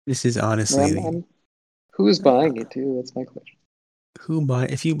 This is Like, honestly the who's uh, buying it too? That's my question. who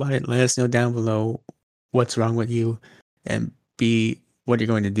bought. If you bought it, let us know down below what's wrong with you, and B, what you're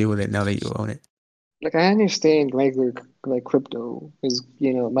going to do with it now that you own it. Like, I understand regular like crypto is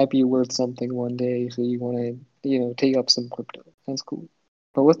it might be worth something one day, so you want to take up some crypto. That's cool.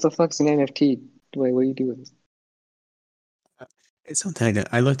 But what the fuck's an NFT? Wait, what do you do with it? It's something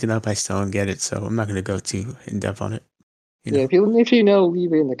I looked it up. I still don't get it, so I'm not going to go too in depth on it. You Yeah, know. if you know,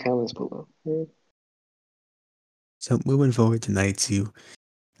 leave it in the comments below. Yeah. So moving forward tonight to,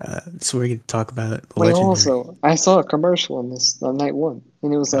 so we're going to talk about the Wait, legendary. also, I saw a commercial on night one,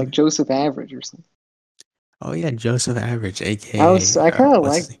 and it was Oh, like Joseph Average or something. oh yeah, Joseph Average, aka I kind of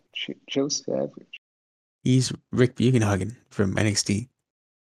what's like his name? Joseph Average. He's Rick Bugenhagen from NXT.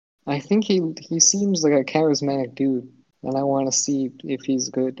 I think he seems like a charismatic dude, and I want to see if he's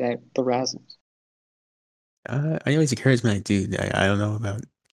good at the razzles. I know he's a charismatic dude. I don't know about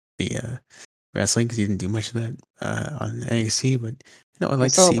the wrestling because he didn't do much of that on NXT, but I'd I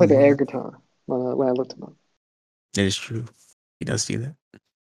like to saw him see play the more. air guitar when I looked him up. That is true. He does do that.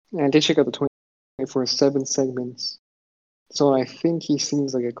 And I did check out the 24/7 segments, so I think he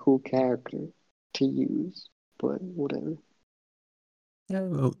seems like a cool character to use. But whatever. Yeah,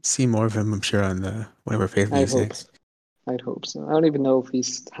 we'll see more of him, I'm sure, on the whatever pay per I'd views hope so. next. I'd hope so. I don't even know if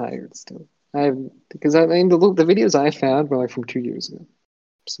he's hired still. I have because I mean the videos I found were like from 2 years ago.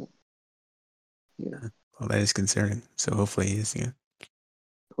 So yeah, Well, that is concerning. So hopefully he is. Yeah.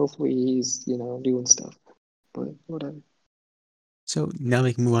 hopefully he's doing stuff. But whatever. So now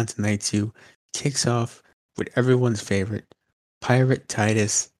we can move on to night 2. Kicks off with everyone's favorite, Pirate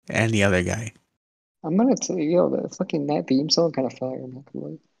Titus and the other guy. I'm gonna tell you, yo, the fucking that theme song kind of fire. I'm not gonna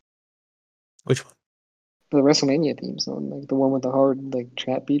lie. Which one? The WrestleMania theme song, like the one with the hard like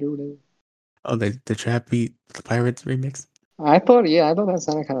trap beat or whatever. Oh, the trap beat, the Pirates remix. I thought that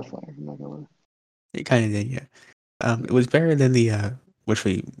sounded kind of fire. I'm not gonna lie. It kind of did, yeah. It Yeah. was better than the which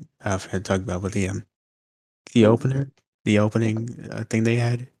we had talked about with the What opener, the opening thing they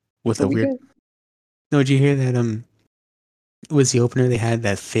had with the a weird. weekend? No, did you hear that? Was the opener they had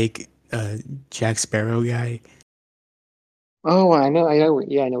that fake Jack Sparrow guy? Oh, I know.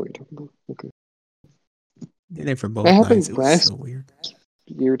 Yeah, I know what you're talking about. Okay, Did it for that both nights. happened It was last so weird.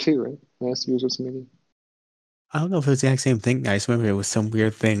 year too, right? Last year's WrestleMania. I don't know if it was the exact same thing. I just remember it was some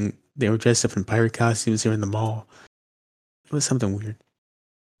weird thing. They were dressed up in pirate costumes. They were in the mall. It was something weird.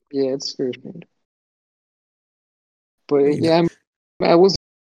 Yeah, it's very strange. But You know, yeah, I wasn't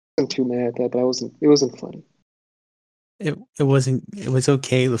too mad at that, but I wasn't. It wasn't funny. it wasn't. It was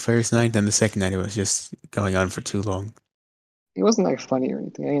okay the first night. Then the second night, it was just going on for too long. It wasn't like funny or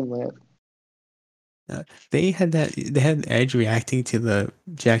anything. I didn't laugh. They had Edge reacting to the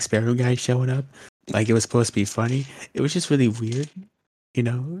Jack Sparrow guy showing up, like it was supposed to be funny. It was just really weird, you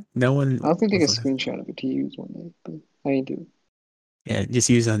know. No one I'll have to take a was like, screenshot of it to use one day, but I ain't do it. yeah, just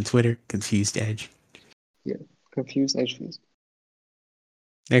use it on Twitter, confused Edge. Yeah, confused edge face.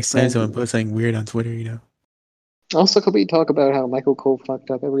 Next time Won't someone do it. posts something weird on Twitter, you know, Also, could we talk about how Michael Cole fucked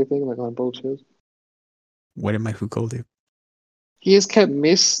up everything, like on both shows? what did Michael Cole do? He just kept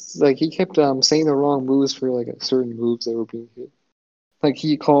he kept saying the wrong moves for like certain moves that were being hit. Like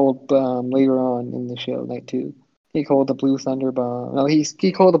he called later on in the show, night two, he called the Blue Thunder Bomb. No, he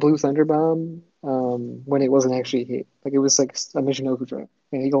called the Blue Thunder Bomb when it wasn't actually hit. Like it was like a Michinoku drop,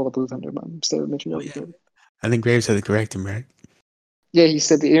 and he called the Blue Thunder Bomb instead of Oh Michinoku yeah, drop. I think Graves had to correct him, right? Yeah, he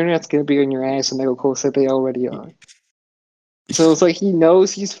said the internet's gonna be on your ass, and Michael Cole said they already are. So it's like he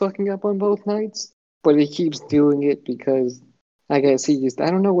knows he's fucking up on both nights, but he keeps doing it because I guess I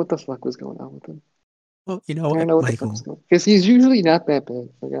don't know what the fuck was going on with him. Well, you know I don't what, know what the fuck was Michael. going on. Because he's usually not that bad,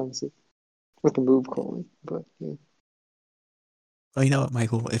 like honestly, with the move calling. But yeah, Well, you know what,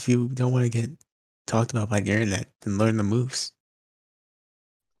 Michael. If you don't want to get talked about by the internet, then learn the moves.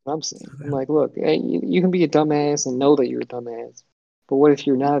 I'm saying, I'm like, look, hey, you can be a dumbass and know that you're a dumbass. But what if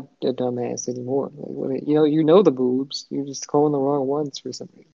you're not a dumbass anymore? Like, you know the moves. You're just calling the wrong ones for some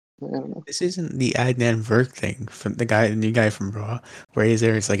reason. I don't know. This isn't the Adnan Virk thing from the new guy from Raw, where he's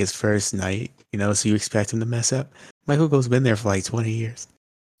there. It's like his first night, you know, so you expect him to mess up. Michael Cole's been there for like 20 years.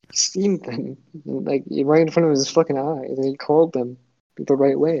 Seen them like right in front of his fucking eyes, and he called them the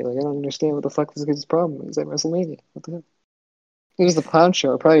right way. Like I don't understand what the fuck this kid's problem is at WrestleMania. What the hell? It was the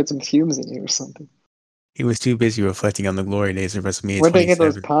poncho. Probably had some fumes in it or something. He was too busy reflecting on the glory days of WrestleMania Where'd they get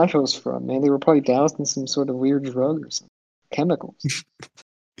those 27. ponchos from, man? They were probably doused in some sort of weird drug or something. Chemicals.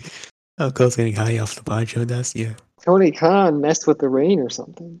 Oh, Cole's getting high off the poncho dust. Yeah, Tony Khan messed with the rain or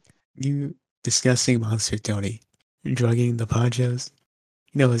something. you disgusting monster, Tony. Drugging the ponchos.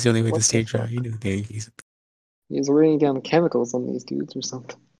 You know it's the only way to What the stay dry. You fuck? know they use. He was raining down chemicals on these dudes or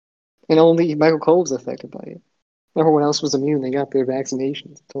something. And only Michael Cole was affected by it. Everyone else was immune. They got their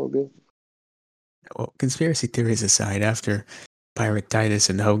vaccinations. It's all good. Well, conspiracy theories aside, after Pirate Titus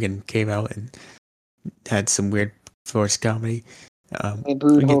and Hogan came out and had some weird forced comedy, They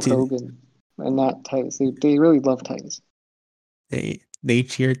booed we get Hulk to Hogan and not Titus. They really love Titus. they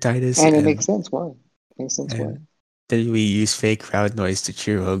cheer Titus And it makes sense why. It makes sense why. and then we use fake crowd noise to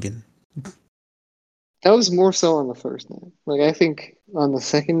cheer Hogan. That was more so on the first night. Like I think on the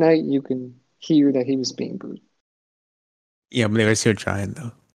second night you can hear that he was being booed. Yeah, but they were still trying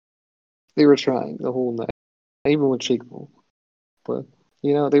though. They were trying the whole night, even with Jake Paul. But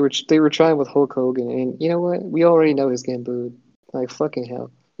they were trying with Hulk Hogan, and you know what? We already know he's getting booed. Like fucking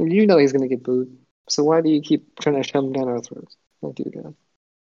hell, you know he's gonna get booed. So why do you keep trying to shove him down our throats? Oh dear God.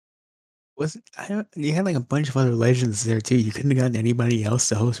 You had like a bunch of other legends there too. You couldn't have gotten anybody else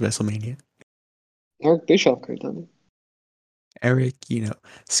to host WrestleMania. Eric Bischoff could have done it. Eric,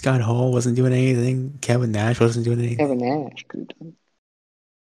 Scott Hall wasn't doing anything. Kevin Nash wasn't doing anything. Kevin Nash could have done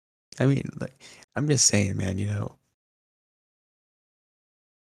it. I mean, like, I'm just saying, man. Just have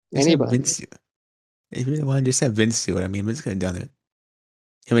Anybody. Vince. If you really want to just have Vince do it, I mean, Vince could have done it.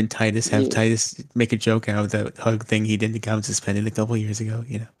 Him and Titus have Yeah, Titus make a joke out of the hug thing he did to got suspended a couple years ago.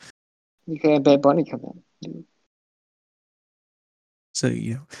 you could have Bad Bunny come in. Dude. So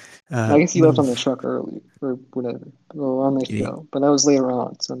I guess he left on the move. truck early or whatever. Well, on the You show, but that was later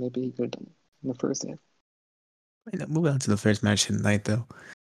on, so maybe he could have done it in the first half. Move on to the first match of the night, though.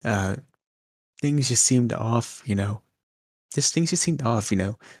 Uh, things just seemed off. Just things just seemed off.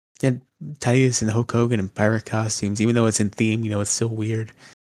 You had Titus and Hulk Hogan in pirate costumes, even though it's in theme. It's still weird.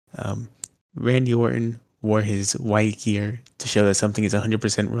 Um, Randy Orton wore his white gear to show that something is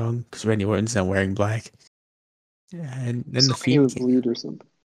 100% wrong because Randy Orton's not wearing black. And then the So he Fiend would came. bleed or something.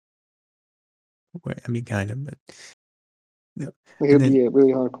 I mean, kind of, but no. Like it And would then be a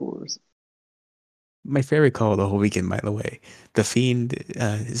really hardcore. my favorite call of the whole weekend, by the way, the Fiend,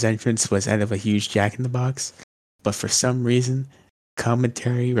 his entrance was out of a huge Jack in the Box, but for some reason,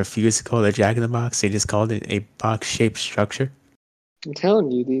 commentary refused to call it a Jack in the Box. They just called it a box-shaped structure. I'm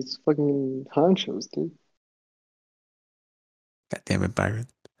telling you, these fucking honchos, dude. God damn it, Byron!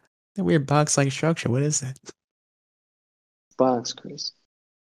 That weird box-like structure. What is that? Box, Chris.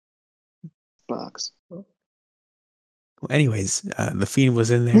 Box. Well, anyways, the Fiend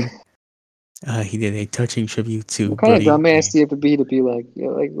was in there. He did a touching tribute to What kind of Brody. dumbass do you have to be like,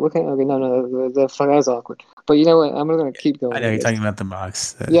 like what kind of, okay, no, the fuck, that's awkward. But you know what? I'm gonna keep I going know with you're this. talking about the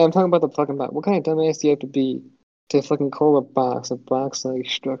box. Yeah, I'm talking about the fucking box. What kind of dumbass do you have to be to fucking call a box like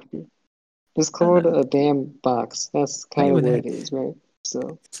structure? Just I'm call it not a damn box. That's kind talking of about what that. it is, right?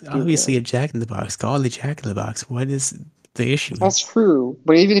 So It's dear obviously God. a Jack in the Box. Call it a Jack in the Box. What is the issue here? That's true,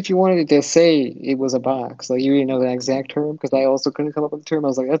 but even if you wanted to say it was a box, like you didn't know the exact term, because I also couldn't come up with the term. I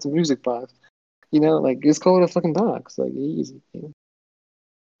was like, "That's a music box," like just call it a fucking box, like easy.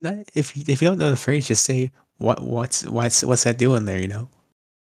 If you don't know the phrase, just say what's that doing there?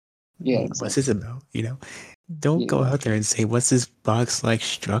 Yeah, What's this exactly. about? Don't go Yeah, out there and say what's this box like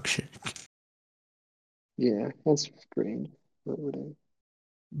structure. yeah, that's strange. But whatever.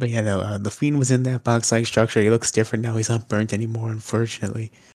 But yeah, no, the Fiend was in that box like structure. He looks different now. He's not burnt anymore,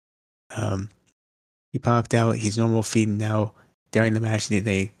 unfortunately. Um, he popped out. He's normal Fiend now. During the match,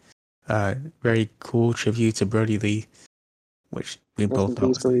 they very cool tribute to Brody Lee, which we Rest in both thought peace,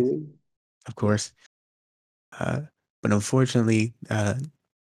 was Brody nice, Lee. of Yeah. course. Uh, but unfortunately,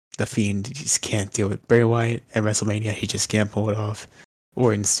 the Fiend just can't do it. Bray Wyatt at WrestleMania, he just can't pull it off.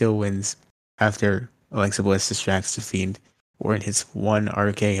 Orton still wins after Alexa Bliss distracts the Fiend. Orton hits one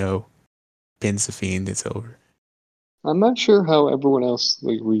RKO, pins the Fiend, it's over. I'm not sure how everyone else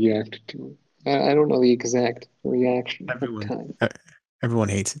like reacted to it. I don't know the exact reaction at the Everyone, time. uh, everyone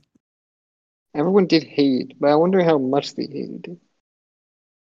hates it. Everyone did hate, but I wonder how much they hated it.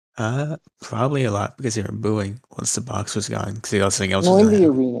 Probably a lot because they were booing once the box was gone because everything else No, was in not the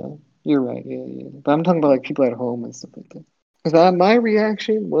happening. arena. You're right, yeah, yeah. But I'm talking about like people at home and stuff like that. Because my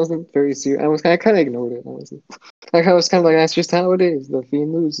reaction wasn't very serious. I kind of ignored it, honestly. Like I was kind of like, that's just how it is. The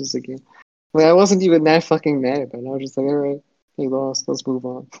Fiend loses again. Like I wasn't even that fucking mad about it. I was just like, all right, he lost. Let's move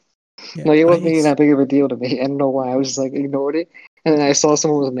on. Yeah, Like it I wasn't even ex- that big of a deal to me. I don't know why. I was just like ignored it, and then I saw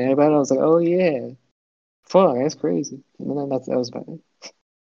someone was mad about it. I was like, oh yeah, fuck, that's crazy. And then that was about it.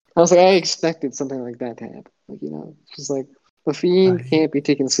 I was like, I expected something like that to happen. Like it's just like the Fiend I can't be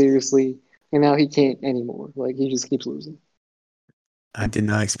taken seriously, and now he can't anymore. Like he just keeps losing. I did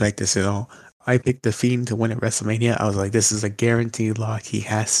not expect this at all. I picked the Fiend to win at WrestleMania. I was like, this is a guaranteed lock. He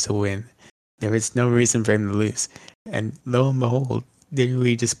has to win. There is no reason for him to lose. And lo and behold, they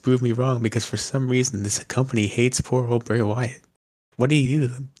really just proved me wrong because for some reason this company hates poor old Bray Wyatt. What do you do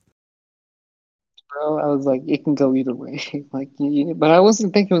to them? Bro, I was like, it can go either way. But I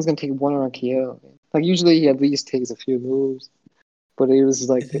wasn't thinking it was gonna take one RKO. Like usually he at least takes a few moves, but it was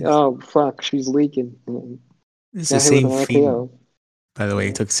like, It's, oh fuck, she's leaking. And then it's the got hit with same an Fiend, RKO. by the way. He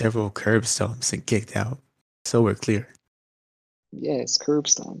Yeah, took several curb stomps and kicked out. So we're clear. yeah, it's curb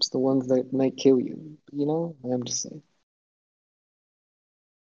stomps, the ones that might kill you. I'm just saying.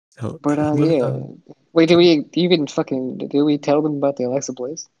 So But moving yeah. on. Wait, did we tell them about the Alexa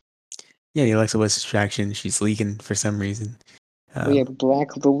Bliss? Yeah, the Alexa Bliss distraction. She's leaking for some reason. Well, yeah, Um,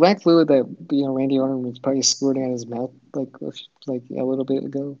 the black fluid that Randy Orton was probably squirting out his mouth like a little bit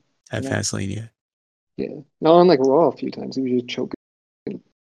ago. at You know? Fastlane, yeah. Yeah. No, on like Raw a few times, he was just choking That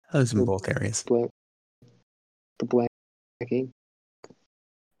was in the both areas. black the black ink.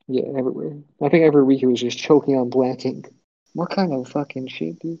 Yeah, everywhere. I think every week he was just choking on black ink. What kind of fucking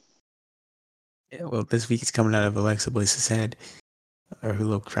shit, dude? Yeah, well, this week it's coming out of Alexa Bliss's head, or her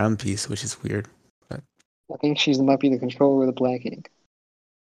little crown piece, which is weird. But I think she might be the controller of the black ink.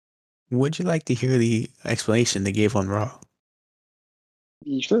 would you like to hear the explanation they gave on Raw?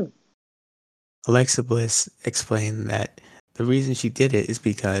 You sure? Alexa Bliss explained that the reason she did it is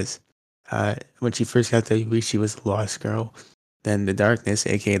because when she first got to WWE, she was a lost girl. Then the darkness,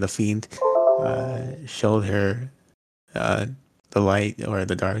 aka the Fiend, showed her uh, the light or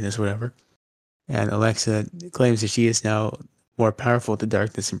the darkness, whatever. And Alexa claims that she is now more powerful with the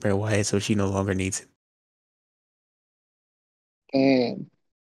darkness than Bray Wyatt, so she no longer needs it. And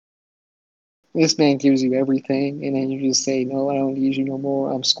this man gives you everything, and then you just say, "No, I don't need you no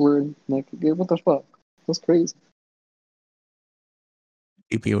more. I'm squared." Like, dude, what the fuck? That's crazy.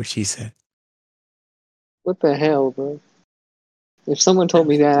 Repeat what she said. What the hell, bro? If someone told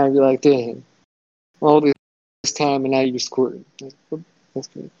me that, I'd be like, "Damn, all this time and now you squirted." Like, that's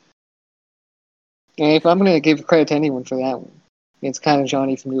crazy. And if I'm gonna give credit to anyone for that one, it's kind of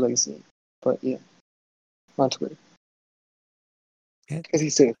Johnny from New Legacy. But yeah, on Twitter Yeah. because he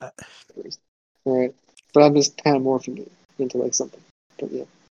said it Uh, first. All right, but I'm just kind of morphing it into like something. But yeah.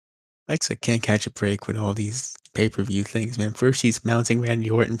 Alexa can't catch a break with all these pay-per-view things, man. First she's mounting Randy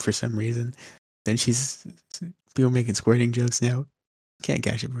Orton for some reason. Then she's people making squirting jokes now. Can't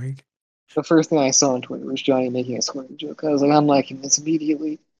catch a break. The first thing I saw on Twitter was Johnny making a squirting joke. I was like, I'm liking this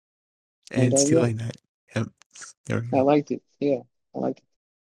immediately, and And yeah, stealing that. Yep. There we I go. liked it. Yeah, I liked it.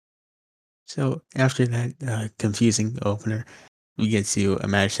 So after that confusing opener, we get to a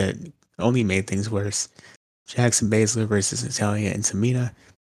match that only made things worse. Jackson Baszler versus Natalia and Tamina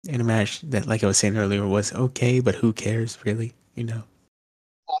in a match that, like I was saying earlier, was okay, but who cares, really? I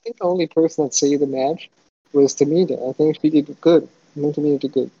think the only person that saved the match was Tamina. I think she did good. And then Tamina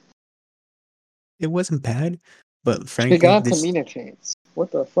did good. It wasn't bad, but She frankly, got this Tamina chance.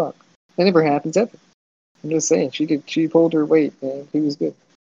 What the fuck? That never happens ever. I'm just saying, she pulled her weight, man. He was good.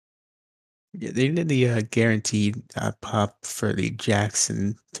 yeah, they did the guaranteed pop for the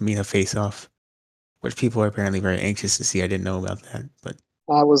Jackson Tamina face off, which people are apparently very anxious to see. I didn't know about that, but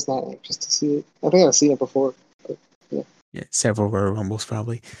I was not anxious to see it. I think I've seen it before. But yeah, yeah, several Royal Rumbles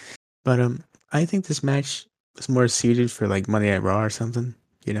probably. But I think this match was more suited for like Monday Night Raw or something,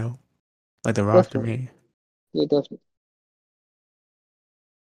 you know, like the Raw after definitely. me. Yeah, definitely.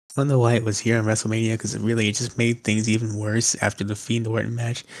 I don't know why it was here on WrestleMania because it just made things even worse after the Fiend Orton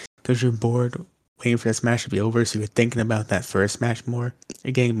match because you're bored waiting for this match to be over, so you're thinking about that first match more.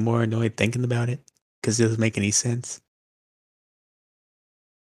 You're getting more annoyed thinking about it because it doesn't make any sense.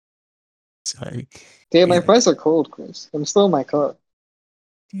 So, Damn, you my know, fries are cold, Chris. I'm still in my car.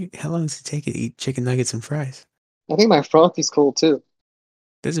 dude, how long does it take you to eat chicken nuggets and fries? I think my frothy's cold too.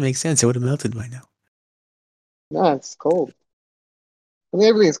 Doesn't make sense. It would have melted by now. Nah, it's cold. I think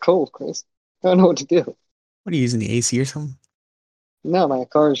everything's cold, Chris. I don't know what to do. What are you using the AC or something? No, my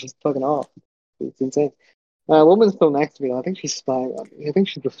car is just fucking off. It's insane. A woman's still next to me. I think she's spying on me. I think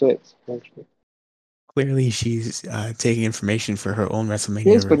she's the fix, actually. Clearly, she's taking information for her own Here's WrestleMania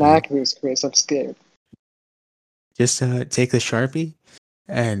review. binoculars, Chris. I'm scared. Just take the Sharpie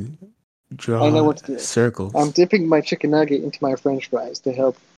and I know draw what to do. I'm circles. dipping my chicken nugget into my french fries to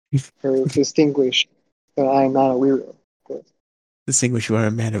help her distinguish that I'm not a weirdo. Distinguish you are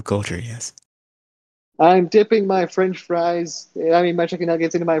a man of culture, yes. I'm dipping my french fries, I mean my chicken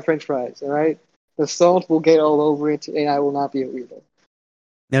nuggets into my french fries, alright? The salt will get all over it and I will not be a weirdo.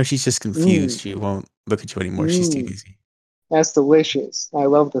 Now she's just Mmm, confused. She won't look at you anymore. She's too mmm. busy. That's delicious. I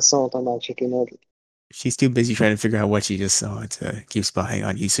love the salt on my chicken nugget. She's too busy trying to figure out what she just saw to keep spying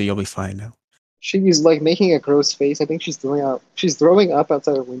on you, so you'll be fine now. She's like making a gross face. I think she's throwing up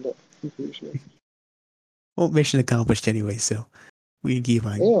outside her window. I'm pretty sure. Well, mission accomplished anyway, so we can keep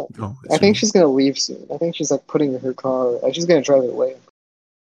on Yeah. going with I this think review. she's gonna leave soon. I think she's like putting her car. She's gonna drive it away.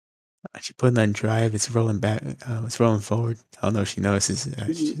 She put it on drive. It's rolling back. It's rolling forward. I don't know if she notices.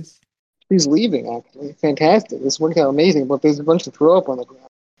 She's leaving. Actually, fantastic. This worked out amazing. But there's a bunch to throw up on the ground.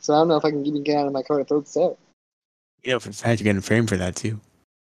 So I don't know if I can even get out of my car to throw this out. For the fact you're getting framed for that too.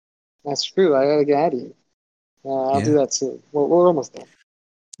 That's true. I gotta get out of here. I'll do Yeah. that soon. We're almost done.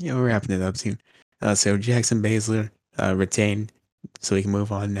 Yeah, we're wrapping it up soon. So Jackson Baszler retained, so we can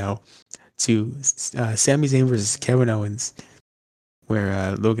move on now to Sami Zayn versus Kevin Owens,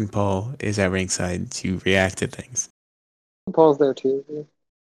 where Logan Paul is at ringside to react to things. Paul's there too. Yeah.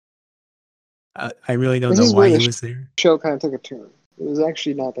 I really don't This know is why where he the was there. show kind of took a turn. It was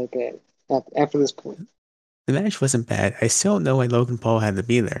actually not that bad after this point. The match wasn't bad. I still don't know why Logan Paul had to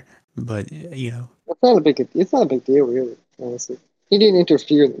be there, but It's not a big deal, really. Honestly, he didn't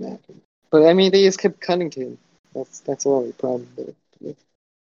interfere in that. But I mean, they just kept cutting to him. That's all the problem there. Yeah.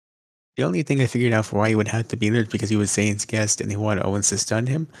 the only thing I figured out for why he would have to be there is because he was Zayn's guest and they wanted Owens to stun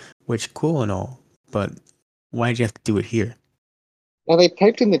him, which cool and all, but why'd you have to do it here? Now they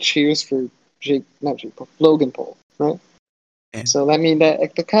piped in the cheers for not Jake Paul, Logan Paul, right? And So I mean that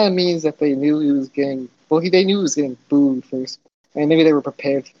kind of means that they knew he was getting. Well, they knew he was getting booed first, and maybe they were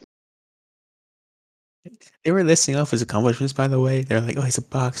prepared. they were listing off his accomplishments, by the way. They're like, oh, he's a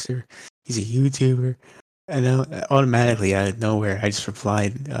boxer, he's a YouTuber. And then automatically, out of nowhere, I just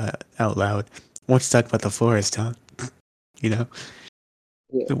replied out loud, "What's talk about the forest, huh?" You know,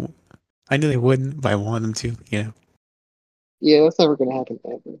 Yeah, So, I knew they wouldn't, but I want them to. You know, yeah, that's never gonna happen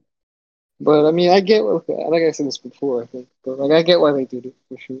ever. But I mean, I get what, like I said this before, I think, but like I get why they did it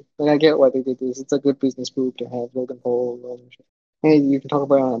for sure. Like I get why they did this. It's a good business move to have Logan Paul. And you can talk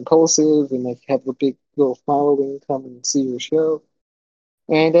about impulsive and like have a big little following come and see your show.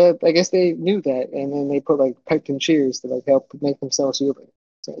 And I guess they knew that, and then they put like piped in cheers to like help make themselves feel better.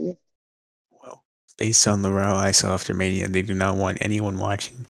 So yeah, well, based on the row I saw after Mania, they do not want anyone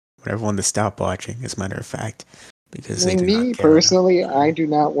watching, but everyone to stop watching. As a matter of fact, I because they mean, do not me care enough. personally, I do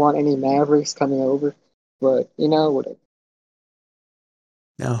not want any Mavericks coming over, but whatever.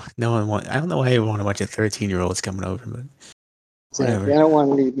 No, no one want. I don't know why you want to watch a 13-year-old's coming over, but Exactly. whatever. I don't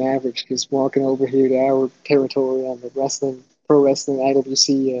want any Mavericks just walking over here to our territory on the pro wrestling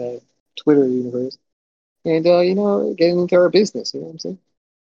IWC Twitter universe, and getting into our business. You know what I'm saying?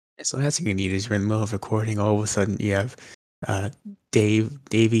 So that's what you need is you're in the middle of recording. All of a sudden, you have uh,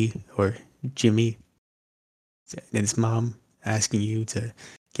 Davey, or Jimmy, and his mom asking you to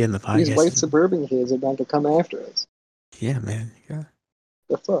get in the These white podcast. suburban kids are about to come after us. Yeah, man. Yeah.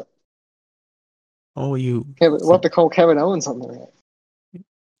 The fuck? Oh, you. We'll have to call Kevin Owens on their head.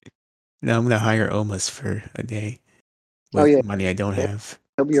 No, I'm gonna hire Omas for a day. Oh with yeah, money I don't have.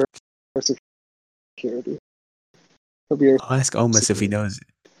 he'll be our security. He'll be our I'll ask Omas if he security. knows.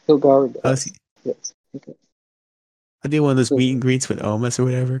 He'll guard I'll, us. see, Yes. Okay. I'll do one of those He'll meet guard. and greets with Omas or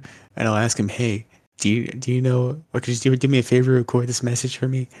whatever, and I'll ask him, "Hey, do you know? Or could you do me a favor, record this message for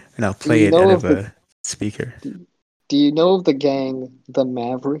me, and I'll Do play you it out know of of the a speaker." do you know of the gang, the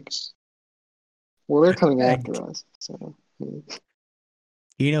Mavericks? Well, they're coming Hey, after us. So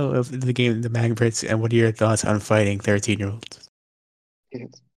you know of the game, the Magnets, and what are your thoughts on fighting 13-year-olds?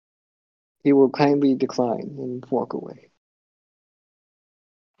 yes. He will kindly decline and walk away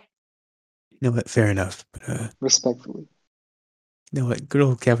You know what? Fair enough. But respectfully. you know what? Good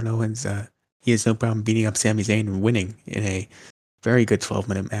old Kevin Owens. He has no problem beating up Sami Zayn and winning in a very good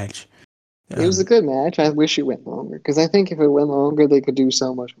 12-minute match. It was a Um, good match. I wish it went longer because I think if it went longer, they could do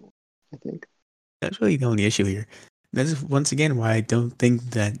so much more. I think. that's really the only issue here. That's once again why I don't think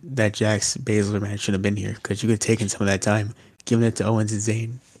that Jax Baszler match should have been here, because you could have taken some of that time, given it to Owens and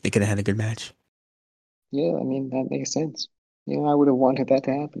Zayn. They could have had a good match. Yeah, I mean that makes sense. You know, I would have wanted that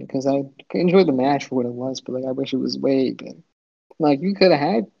to happen because I enjoyed the match for what it was, but like I wish it was way better. Like you could have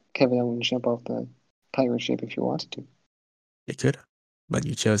had Kevin Owens jump off the pirate ship if you wanted to. They could have, but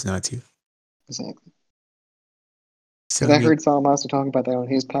you chose not to. Exactly. So Because I I mean, heard Saul Monster talking about that on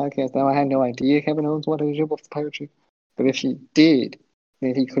his podcast. Now I had no idea Kevin Owens wanted to jump off the pirate ship, but if he did,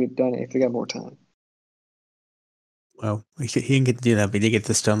 then he could have done it if he got more time. well, he didn't get to do that, but he did get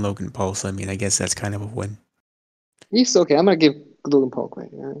to stun Logan Paul. So I mean, I guess that's kind of a win. He's okay. I'm gonna give Logan Paul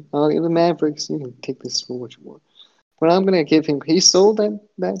credit. All right? The Mavericks, you can take this for what you want. But I'm gonna give him. He sold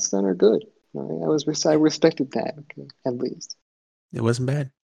that stunner good. All right? I respected that, okay, at least. It wasn't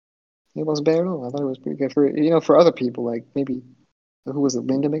bad. It wasn't bad at all. I thought it was pretty good for other people like maybe who was it,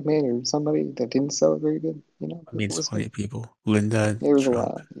 Linda McMahon or somebody that didn't sell it very good. I It mean, it's was plenty good. of people. Linda, There was a Trump,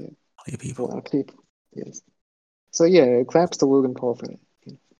 lot, yeah, plenty of a people. lot of people. Yes. So yeah, claps to Logan Paul for that,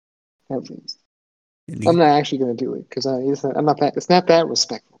 at least. I'm Indeed. not actually gonna do it because I'm not that. It's not that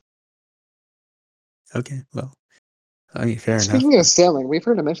respectful. Okay, well, I mean, fair enough. Speaking of But selling, we've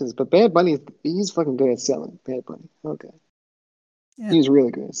heard him mention this, but Bad Bunny, he's fucking good at selling. Bad Bunny, okay, yeah, he's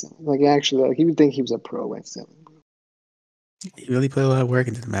really good at selling. Like actually, like, he would think he was a pro at selling. he really put a lot of work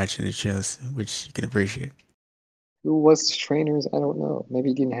into the match, and it shows, which you can appreciate. Who was his trainers? I don't know. Maybe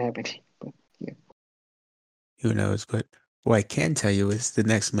he didn't have any, but yeah. Who knows? But what I can tell you is the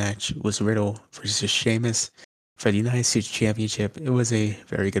next match was Riddle versus Sheamus for the United States Championship. It was a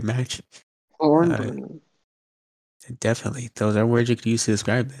very good match. Uh, Hornburner. definitely, those are words you could use to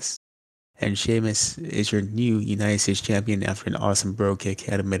describe this. And Sheamus is your new United States champion after an awesome bro kick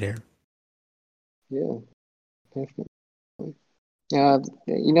out of midair. Yeah, definitely.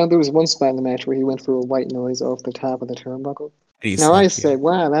 There was one spot in the match where he went for a white noise off the top of the turnbuckle. And he Now I slumped, yeah. said,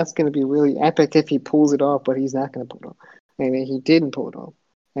 wow, that's going to be really epic if he pulls it off, but he's not going to pull it off. And then he didn't pull it off.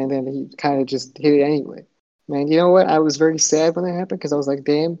 And then he kind of just hit it anyway. Man, you know what? I was very sad when that happened because I was like,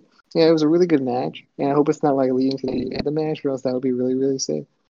 damn, yeah, it was a really good match. And I hope it's not like leading to the end of the match, or else that would be really, really sad.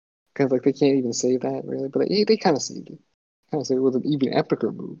 Because like they can't even save that, really. But they kind of saved it. Kind of saved it with an even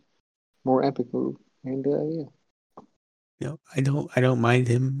epicer move. More epic move. And yeah, I don't mind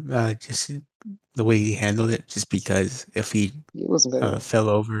him just the way he handled it. Just because if he it wasn't bad at all. fell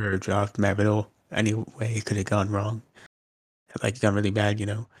over or dropped Matt Riddle, anyway, it could have gone wrong. Like gone really bad.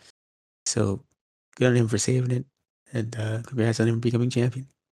 So good on him for saving it, and congrats on him becoming champion.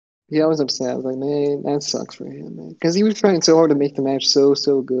 Yeah, I was upset. I was like, man, that sucks for him, man. Because he was trying so hard to make the match so,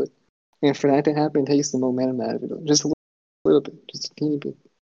 so good. And for that to happen, takes the momentum out of it. Just a little bit. Just a teeny bit.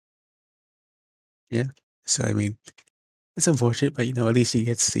 Yeah. So I mean, it's unfortunate, but at least he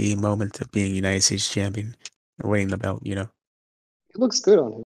gets the moment of being United States champion or winning the belt. It looks good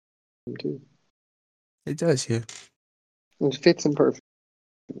on him, too. It does, yeah. It fits him perfectly.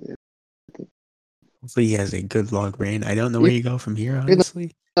 Hopefully he has a good long reign. I don't know where Even you go from here, though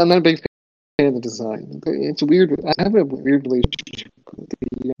honestly. I'm not a big fan of the design. It's weird. I have a weird relationship with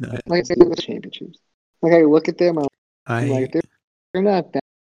the, No, like I said, with the championships. Like, I look at them, I'm I like, they're not that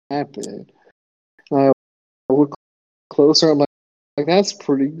bad. I look closer, I'm like, that's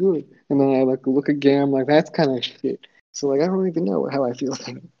pretty good. And then I like look again, I'm like, that's kind of shit. So like, I don't even know how I feel about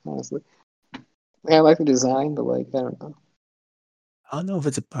it, honestly. Like, I like the design, but like, I don't know. I don't know if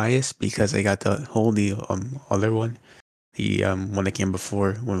it's a bias because I got the other one, the one that came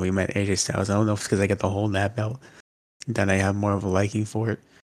before when we met AJ Styles. I don't know if it's because I got the whole that belt, then I have more of a liking for it.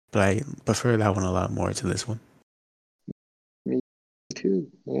 But I prefer that one a lot more to this one. Me too.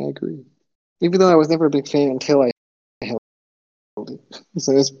 Yeah, I agree. Even though I was never a big fan until I held it,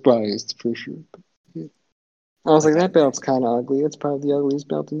 so it's biased for sure. But, yeah. I was like, Like that belt's kind of ugly. It's probably the ugliest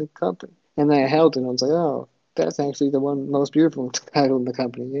belt in the company. And then I held it, and I was like, oh. That's actually the one most beautiful title in the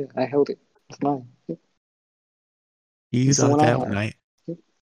company. Yeah, I held it. It's mine. Yeah. You It's the thought one I that have. Yeah.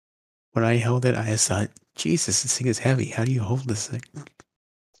 when I held it, I just thought, Jesus, this thing is heavy. How do you hold this thing?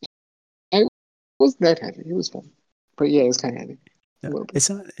 I wasn't that heavy. It was fun. But yeah, it was kind of heavy. A No, little bit.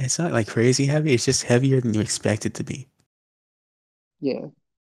 it's not like crazy heavy. It's just heavier than you expect it to be. Yeah,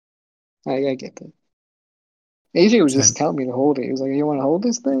 I get that. AJ was So just telling me to hold it. He was like, "You want to hold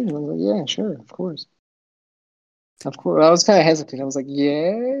this thing?" And I was like, "Yeah, sure, of course, of course." I was kind of hesitant. I was like,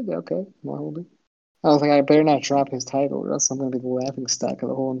 "Yeah, okay, I'll hold it." I was like, "I better not drop his title, or else I'm gonna be the laughing stock of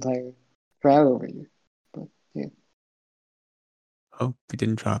the whole entire crowd over here." But yeah, oh, we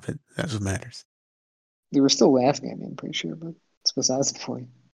didn't drop it. That's what matters. they were still laughing at me. I'm pretty sure, but it's besides the point.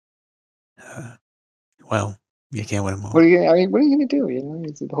 Uh, well, you can't win them What all. are you? I mean, what are you gonna do? You know,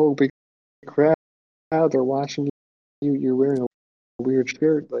 it's the whole big crowd. They're watching you. You're wearing a weird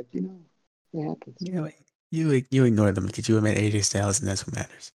shirt. Like, it happens. You know, you ignore them because you admit AJ Styles, and that's what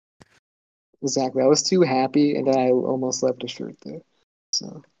matters. Exactly. I was too happy, and then I almost left the shirt there.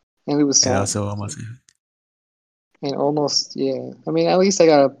 So, and it was And sad. also So, almost and almost, yeah. I mean, at least I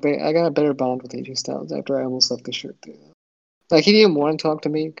got a better bond with AJ Styles after I almost left the shirt there. Like he didn't want to talk to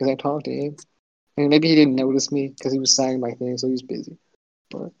me because I talked to him, and maybe he didn't notice me because he was signing my thing, so he was busy.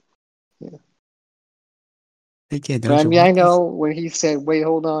 But yeah. again, But don't I you mean, I want this? know when he said, "Wait,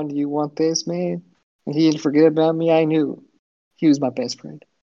 hold on, do you want this, man?" And he didn't forget about me. I knew he was my best friend.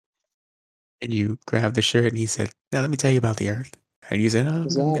 And you grabbed the shirt, and he said, "Now let me tell you about the Earth." And you said, "Oh, no,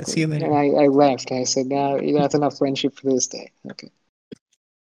 see Exactly. you And later." I left. I said, "Now, that's enough friendship for this day." Okay.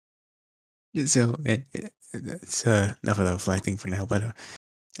 So it's enough of the reflecting for now. But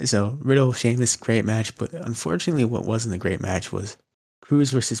so Riddle, Sheamus, great match. But unfortunately, what wasn't a great match was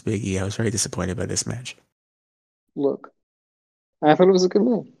Cruz versus Big E. I was very disappointed by this match. Look, I thought it was a good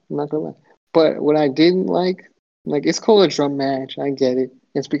match. I'm not gonna lie. But what I didn't like, it's called a drum match. I get it.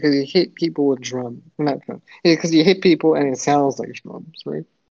 It's because you hit people with drum, not drum. It's because you hit people and it sounds like drums, right?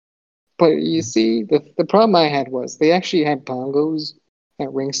 But you see, the problem I had was they actually had bongos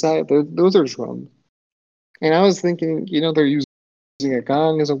at ringside. Those are drums, and I was thinking, they're using a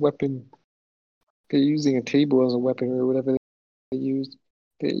gong as a weapon. They're using a table as a weapon or whatever they use.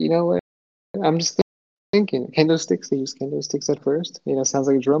 But you know what? I'm just thinking kendo sticks. They use kendo sticks at first. Sounds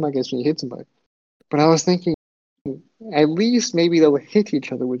like a drum, I guess, when you hit somebody. But I was thinking, at least maybe they'll hit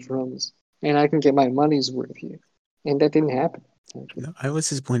each other with drums, and I can get my money's worth here. And that didn't happen, actually. No, I was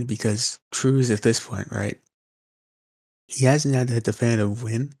disappointed because Cruz at this point, right? He hasn't had the definitive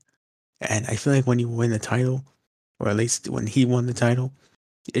win, and I feel like when you win the title, or at least when he won the title,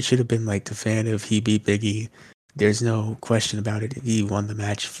 it should have been like definitive. He beat Biggie. There's no question about it. He won the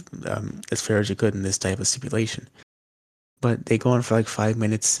match as fair as you could in this type of stipulation. But they go on for like 5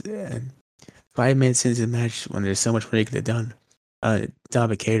 minutes, and 5 minutes into the match, when there's so much more they could have done,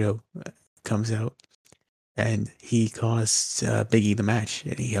 Dabba-Kato comes out and he costs Biggie the match,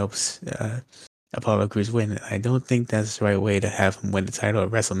 and he helps Apollo Crews win. I don't think that's the right way to have him win the title at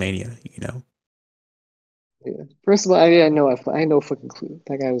WrestleMania. Yeah. First of all, I know I had no fucking clue.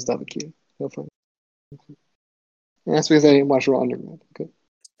 That guy was Dabba-Kato. No fucking. And that's because I didn't watch Raw Underground. Okay.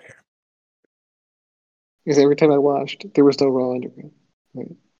 Because every time I watched, there was no Raw Underground.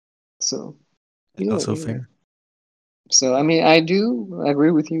 Right. So, Also yeah. fair. So, I mean, I do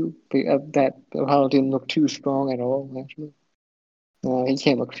agree with you that Apollo didn't look too strong at all, actually. He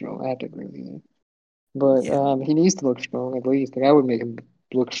can't look strong. I have to agree with you. But Yeah, he needs to look strong at least. Like I would make him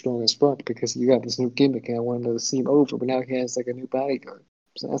look strong as fuck because you got this new gimmick and I wanted to see him over, but now he has like a new bodyguard.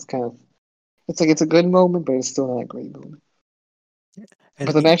 So that's kind of it's a good moment, but it's still not a great moment. and I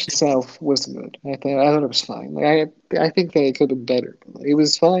But the mean, match itself was good. I thought it was fine. Like I think that it could have been better. Like, it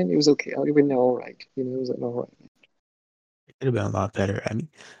was fine. It was okay. I'll give it an all right. It was an all right. it could have been a lot better. I mean,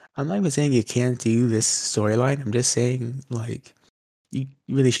 I'm not even saying you can't do this storyline. I'm just saying, like, you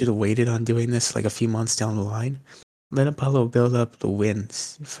really should have waited on doing this like a few months down the line. Let Apollo build up the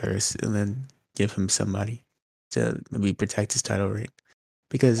wins first, and then give him some money to maybe protect his title reign. I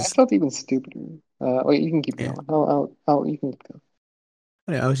Because felt even stupider. Wait, you can keep yeah, going. You can keep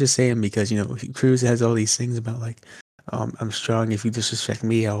going. I was just saying because Cruz has all these things about like, I'm strong. If you disrespect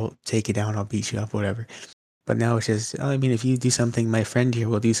me, I'll take you down. I'll beat you up, whatever. But now it's just, I mean, if you do something, my friend here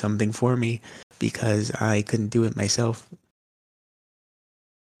will do something for me because I couldn't do it myself.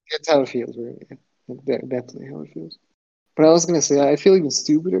 That's how it feels, right? Yeah. Definitely how it feels. But I was gonna say I feel even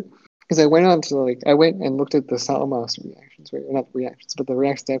stupider because I went and looked at the Solid Monster reactions, right? Or not reactions, but the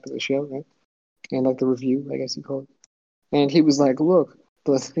reactions after the show, right? And like the review, I guess you call it. And he was like, "Look,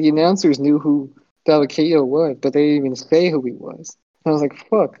 the announcers knew who Dabba-Kato was, but they didn't even say who he was." I was like,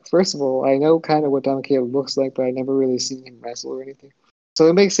 fuck. First of all, I know kind of what Don Caleb looks like, but I never really seen him wrestle or anything. So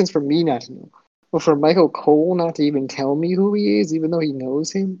it makes sense for me not to know. But for Michael Cole not to even tell me who he is, even though he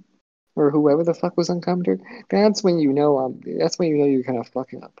knows him, or whoever the fuck was on commentary, that's when you know that's when you know you're kind of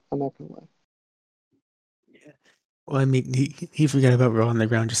fucking up. I'm not gonna lie. Yeah. Well, I mean, he forgot about Raw on the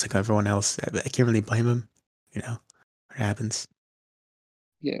ground just like everyone else. I can't really blame him. You know, it happens.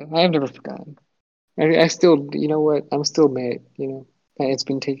 Yeah, I've never forgotten. I still, you know what? I'm still mad. You know that it's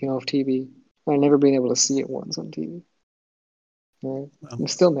been taken off TV. I've never been able to see it once on TV. All right, Well, I'm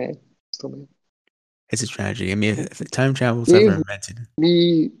still mad. Still mad. it's a tragedy. I mean, if time travel's ever Give invented,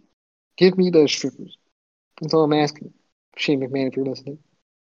 me, give me those strippers. That's all I'm asking. Shane McMahon, if you're listening.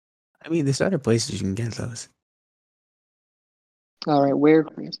 I mean, there's other places you can get those. All right, where,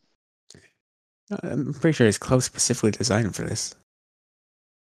 Chris? I'm pretty sure it's clothes specifically designed for this.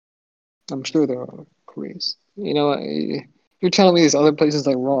 I'm sure there are, Chris. You know, you're telling me there's other places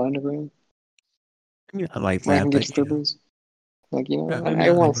like Raw Underground I mean, not like where I can that, get but strippers. Like, you know, maybe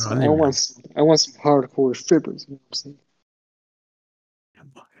not like Raw Underground. I want some hardcore strippers. You know what I'm saying?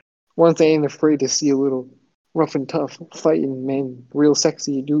 Ones that ain't afraid to see a little rough and tough fighting men, real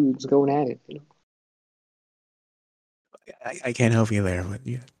sexy dudes going at it. You I can't help you there, but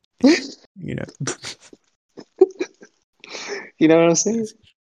yeah, know, you know, you know what I'm saying?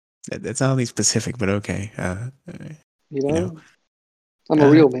 that's, that's not only specific, but okay. You You know, know, I'm a uh,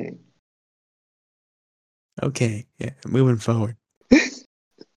 real man. okay, yeah. Moving forward,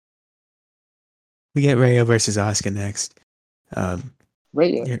 we get Rhea versus Asuka next. Um,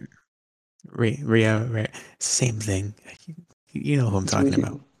 Right? Yeah, yeah, Rhea, same thing. You know who I'm it's talking Rhea.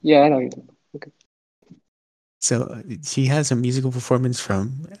 about. Yeah, I know you know. Okay. So she has a musical performance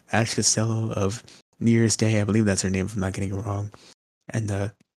from Ash Costello of New Year's Day. I believe that's her name, if I'm not getting it wrong. And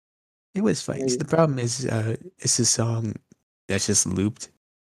it was fine. So Right. the problem is, it's a song that's just looped.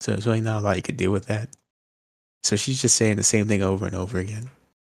 So there's really not a lot you could do with that. So she's just saying the same thing over and over again.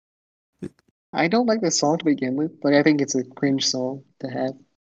 I don't like the song to begin with. Like, I think it's a cringe song to have.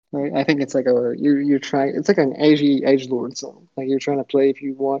 Right? I think it's like you're trying. It's like an edge lord song. Like you're trying to play if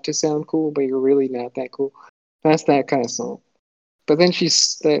you want to sound cool, but you're really not that cool. That's that kind of song. But then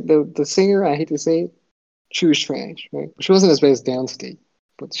she's the singer. I hate to say it, she was trash. Right? She wasn't as bad as Downstate,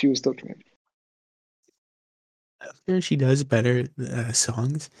 but she was still trash. I'm sure she does better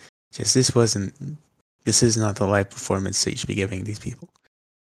songs. Just this wasn't. This is not the live performance that you should be giving these people.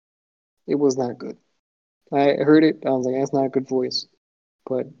 It was not good. I heard it. I was like, that's not a good voice.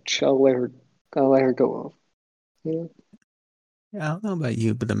 But I'll let her. I'll let her go off. You know? I don't know about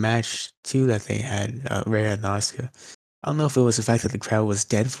you, but the match too that they had, Rhea and Asuka. I don't know if it was the fact that the crowd was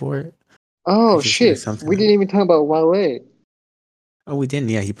dead for it, or Oh just there was shit! something We like. didn't even talk about Wale. Oh, we didn't.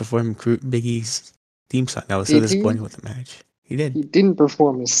 Yeah, he performed Biggie's theme song. I was so Did disappointed he? with the match. He did. He didn't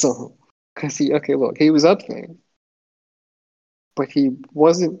perform his song because he. Okay, look, he was up there, but he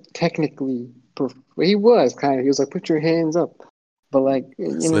wasn't technically. He was kind of. He was like, "Put your hands up," but like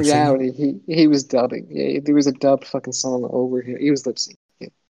in Lip syncing. reality, he was dubbing. Yeah, there was a dubbed fucking song over here. He was lip syncing. Yeah.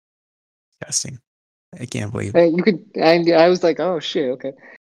 Disgusting. I can't believe. And you could, and I was like, "Oh shit, okay."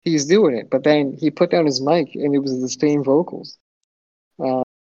 He's doing it, but then he put down his mic, and it was the same vocals. Um,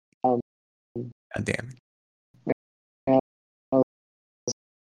 God damn it. and I was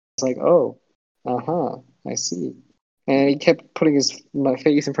like, "Oh, uh-huh, I see." And he kept putting my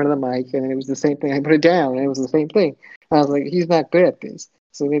face in front of the mic, and it was the same thing. I put it down, and it was the same thing. I was like, "He's not good at this,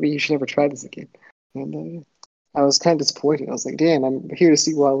 so maybe he should never try this again." And I was kind of disappointed. I was like, "Damn, I'm here to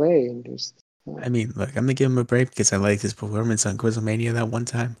see Wale," and there's, I mean, look, I'm gonna give him a break because I liked his performance on Quizlemania that one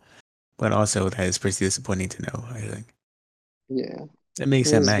time, but also that is pretty disappointing to know. I think yeah, it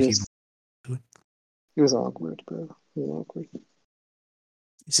makes it that was match even. just, it was awkward, bro. It was awkward.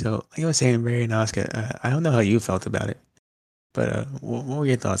 So, like I was saying, Ray and Oscar, I don't know how you felt about it, but what were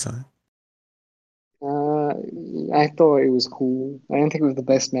your thoughts on Uh, I thought it was cool. I didn't think it was the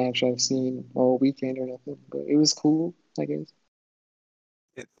best match I've seen all weekend or nothing, but it was cool, I guess.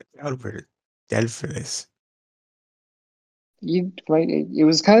 it? The crowd were dead for this. You right? It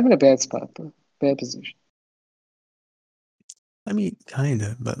was kind of in a bad spot though, bad position. I mean,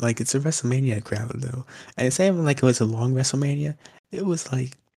 kinda, but like it's a WrestleMania crowd though, and it's not even like it was a long WrestleMania. It was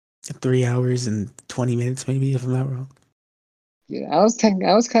like 3 hours and 20 minutes, maybe, if I'm not wrong. Yeah, I was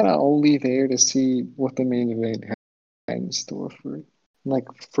kind of only there to see what the main event had in store for like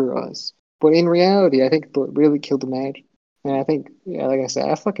for us. But in reality, I think what really killed the match, and I think yeah, like I said,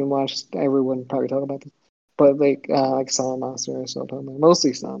 I fucking watched everyone probably talk about this, but like Silent Monster, so talking about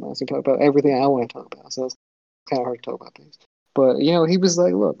mostly Silent Monster talk about everything I want to talk about. So it's kind of hard to talk about things. But you know, he was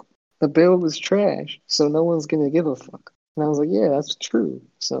like, "Look, the build is trash, so no one's gonna give a fuck." And I was like, yeah, that's true.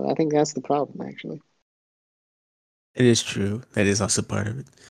 So I think that's the problem, actually. It is true. That is also part of it.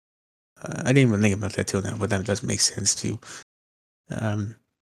 I didn't even think about that till now, but that does make sense too. Um,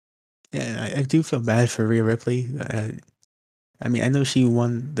 yeah, I do feel bad for Rhea Ripley. I mean, I know she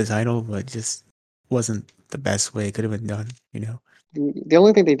won the title, but just wasn't the best way it could have been done. You know, The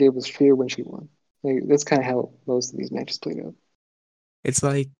only thing they did was fear when she won. Like, that's kind of how most of these matches played out. it's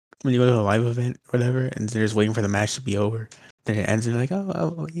like when you go to a live event or whatever, and they're just waiting for the match to be over. Then it ends, and they're like,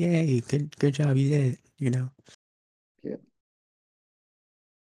 oh, yay, good job, you did it. You know, Yeah,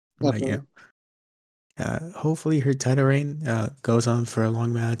 but you definitely. know, hopefully her title reign goes on for a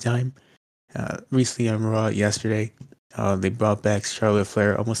long amount of time. Recently on Raw yesterday, they brought back Charlotte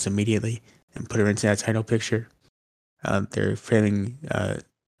Flair almost immediately and put her into that title picture. They're framing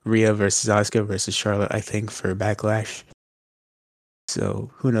Rhea versus Asuka versus Charlotte, I think, for Backlash.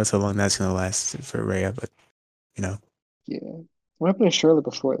 So who knows how long that's gonna last for Rhea, but you know, Yeah. What happened to Charlotte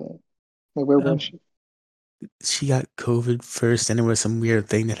before that? Like, where was um, she? she got COVID first, and there was some weird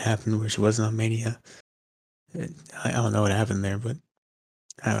thing that happened where she wasn't on Mania. I don't know what happened there, but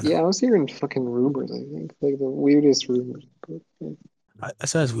I don't know. Yeah, I was hearing fucking rumors, I think. Like, the weirdest rumors. But, yeah. I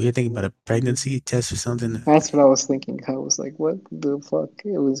saw this weird thing about a pregnancy test or something. That's what I was thinking. I was like, what the fuck?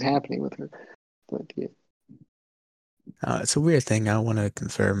 It was happening with her. But yeah. It's a weird thing. I don't want to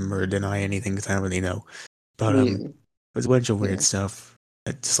confirm or deny anything because I don't really know. But Me either. it was a bunch of weird Yeah. stuff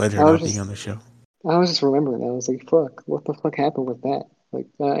that just led her I was not being just on the show. I was just remembering. I was like, fuck, what the fuck happened with that? Like,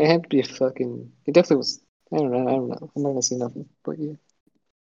 it had to be a fucking. It definitely was. I don't know. I don't know. I'm not gonna say nothing. But yeah.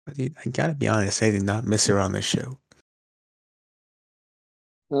 But dude, I gotta be honest, I did not miss her on the show.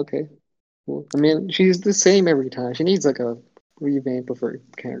 Okay. Well, I mean, she's the same every time. She needs like a revamp of her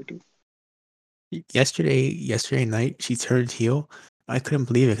character. Yesterday night, she turned heel. I couldn't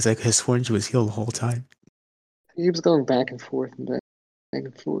believe it because I could have sworn she was heel the whole time. He was going back and forth and back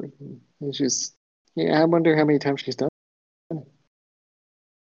and forth. And it's just, yeah. I wonder how many times she's done it.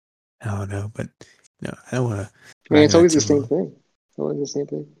 I don't know, but no, I don't want to I mean, drag it's it out always the too same long. thing. It's always the same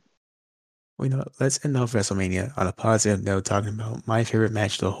thing. Well, you know, let's end off WrestleMania on a positive note, talking about my favorite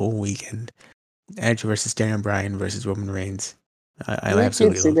match the whole weekend: Edge versus Daniel Bryan versus Roman Reigns. I Yeah, I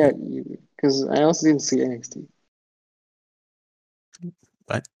can't absolutely say loved that it. either because I also didn't see NXT.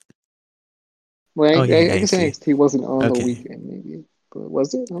 But Well, oh yeah, I guess NXT. NXT wasn't on the Okay, weekend, maybe, but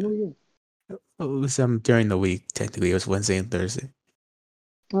was it on the weekend? it was during the week. Technically, it was Wednesday and Thursday.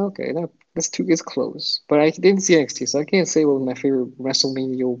 Okay, that's too it's close. But I didn't see NXT, so I can't say what my favorite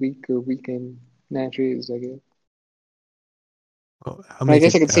WrestleMania week or weekend match is, I guess. Well, I'll But I make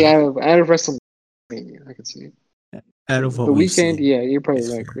guess I it could say out of WrestleMania, I could see it. out of But what the we've weekend, seen. yeah, you're probably It's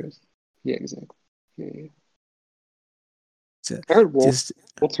right, fair. Chris. Yeah, exactly. Yeah, yeah. So I heard just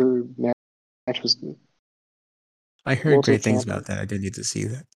Walter match was good. I heard Walter great things Ciampa. about that. I didn't get to see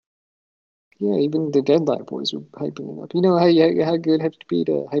that. Yeah, even the Deadline boys were hyping it up. You know how good it had to be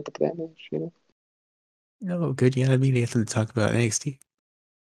to hype up that match, you know? No, good. You had me to talk about NXT.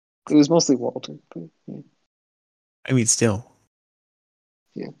 It was mostly Walter, but yeah, I mean, still,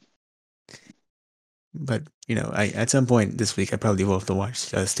 yeah, but you know, I at some point this week I probably will have to watch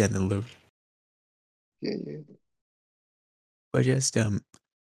Stand and Deliver. yeah, yeah. But just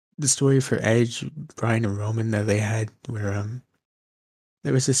the story for Edge, Bryan, and Roman that they had, where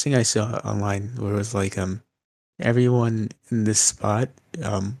there was this thing I saw online where it was like everyone in this spot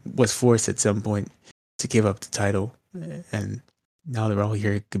was forced at some point to give up the title, and now they're all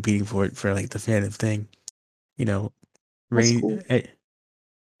here competing for it for like the fandom thing. You know, That's Rain cool.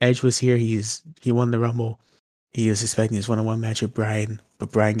 Edge was here. He won the Rumble. He was expecting his one-on-one match with Bryan,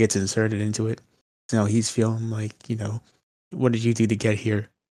 but Bryan gets inserted into it. So now he's feeling like, what did you do to get here?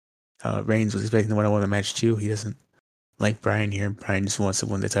 Reigns was expecting the one-on-one match too. He doesn't like Bryan here. Bryan just wants to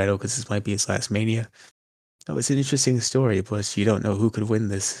win the title because this might be his last Mania. Oh, it's an interesting story. Plus, you don't know who could win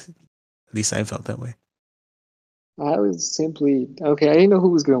this. At least I felt that way. I was simply okay. I didn't know who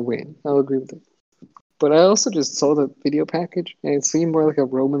was gonna win. I'll agree with it. But I also just saw the video package, and it seemed more like a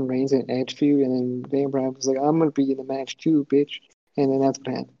Roman Reigns and Edge feud. And then Dan Bryan was like, "I'm gonna be in the match too, bitch." And then that's what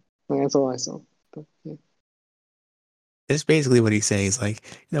happened. Like, that's all I saw. But yeah, That's basically what he's saying. He's like,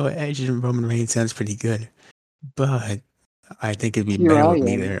 Edge and Roman Reigns sounds pretty good, but I think it'd be here better I with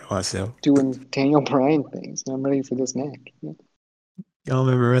me am there also. doing Daniel Bryan things, and I'm ready for this match. Yeah. Y'all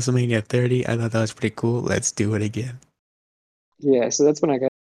remember WrestleMania 30? I thought that was pretty cool. Let's do it again. Yeah, so that's when I got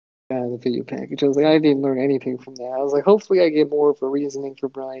out of the video package. I was like, I didn't learn anything from that. I was like, hopefully I get more of a reasoning for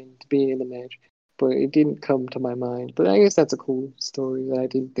Bryan to be in the match, but it didn't come to my mind. But I guess that's a cool story that I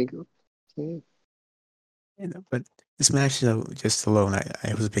didn't think of. So, yeah. But this match, though, just alone,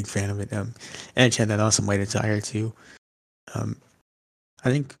 I was a big fan of it. Edge had that awesome white attire too. Um, I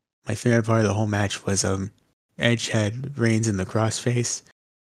think my favorite part of the whole match was Edge had Reigns in the crossface,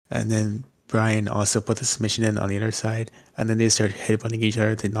 and then Bryan also put the submission in on the other side, and then they started headbutting each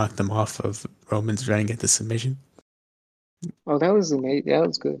other to knock them off of Roman's trying to get the submission. Oh, that was amazing. That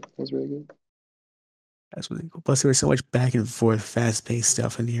was good. That was really good. That's really cool. Plus, there was so much back and forth, fast paced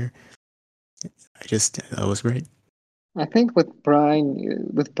stuff in here. That was great. I think with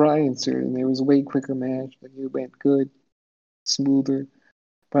Brian, certain there was a way quicker match. Like it went good, smoother.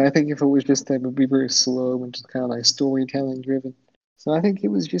 But I think if it was just that, it would be very slow and just kind of like storytelling driven. So I think it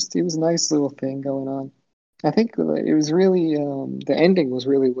was a nice little thing going on. I think it was really the ending was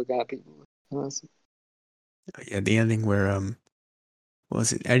really what got people. Honestly. Yeah, the ending where what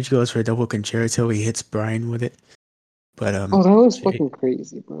was it? Edge goes for a double concerto. He hits Bryan with it, but Oh, that was Jay, fucking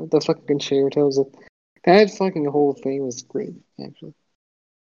crazy, bro. The fucking concertos. That fucking whole thing was great, actually.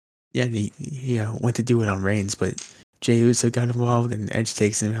 yeah, he went to do it on Reigns, but Jey Uso got involved and Edge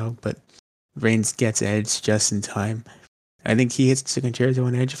takes him out, but Reigns gets Edge just in time. I think he hits the concerto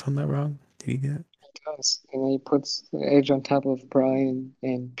on Edge, if I'm not wrong. Did he do that? It does. And then he puts the Edge on top of Brian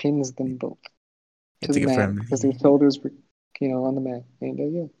and pins them both Yeah, to to the mat confirm that because their he. shoulders were, on the mat. And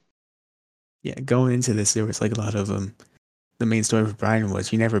yeah, Yeah, going into this, there was like a lot of The main story for Brian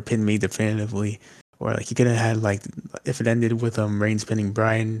was you never pinned me definitively, or like you could have had like if it ended with Reigns pinning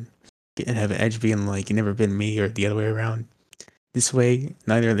Brian and have Edge being like you never pinned me or the other way around. This way,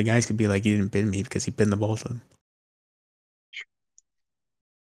 neither of the guys could be like you didn't pin me because he pinned the both of them.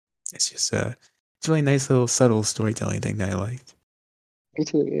 It's just it's a really nice little subtle storytelling thing that I liked. me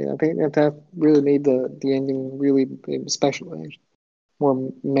too. Yeah, I think that really made the ending really special. Actually,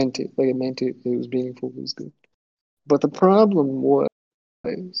 more meant it like it meant it. It was meaningful. It was good. But the problem was,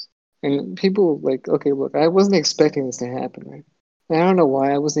 and people like, okay, look, I wasn't expecting this to happen, right? And I don't know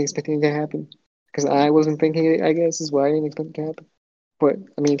why I wasn't expecting it to happen because I wasn't thinking it. I guess is why I didn't expect it to happen. But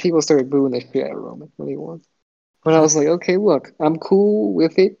I mean, people started booing the shit out of Roman when he won. But I Uh, was like, okay, look, I'm cool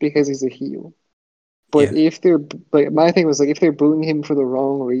with it because he's a heel. But yeah, if they're like, my thing was like, if they're booing him for the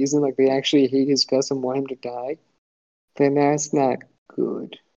wrong reason, like they actually hate his guts and want him to die, then that's not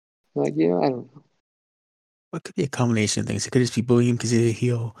good. Like, I don't know. it could be a combination of things. It could just be bullying him because he's a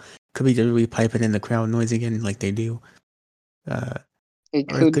heel. Could be really piping in the crowd noise again like they do. Uh, They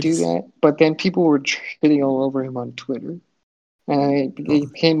or it could could do just that, but then people were shitting all over him on Twitter, and oh,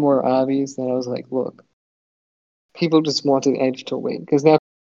 it became more obvious that I was like, look, people just wanted Edge to win because now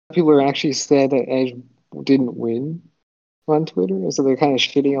people are actually sad that Edge didn't win on Twitter, and so they're kind of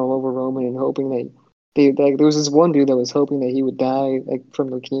shitting all over Roman and hoping that they like. There was this one dude that was hoping that he would die like from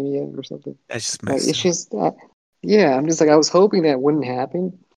leukemia or something. that's just Like messed it's up. just, yeah. I'm just like I was hoping that wouldn't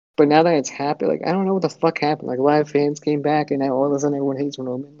happen, but now that it's happened, like I don't know what the fuck happened. Like live fans came back, and now all of a sudden everyone hates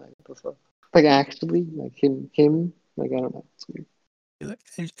Roman. Like what the fuck? Like actually, like him. Like I don't know. It's weird. Like,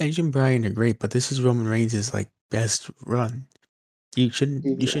 Edge and Bryan are great, but this is Roman Reigns' like best run. You shouldn't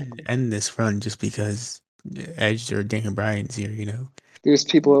Exactly. end this run just because Edge or Daniel Bryan's here, you know. There's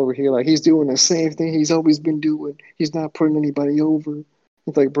people over here like he's doing the same thing he's always been doing. He's not putting anybody over.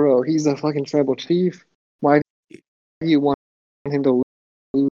 It's like, bro, he's a fucking tribal chief. Why do you want him to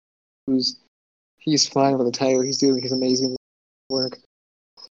lose? He's fine with the title. He's doing his amazing work.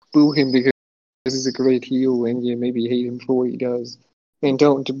 Boo him because he's a great heel, and you maybe hate him for what he does. And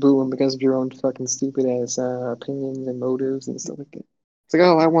don't boo him because of your own fucking stupid ass opinions and motives and stuff like that. It's like,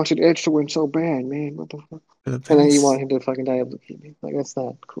 oh, I wanted Edge to win so bad, man. What the fuck? For the And then you past, want him to fucking die of leukemia. Like that's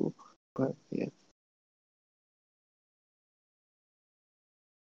not cool. But yeah.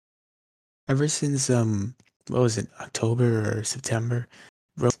 ever since what was it, October or September,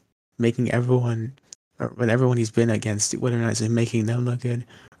 making everyone, or when everyone he's been against, whether or not it's making them look good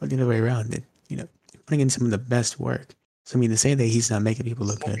or the other way around, putting in some of the best work. So I mean, to say that he's not making people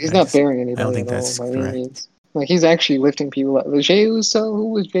look good, He's not bearing I don't anybody think at all that's by any correct. means. Like he's actually lifting people up. Jey Uso, who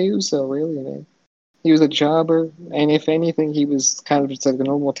was Jey Uso really, man? He was a jobber, and if anything, he was kind of just like a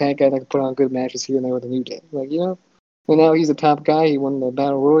normal tag guy that could put on good matches here and there with a New Day. Like and now he's a top guy. He won the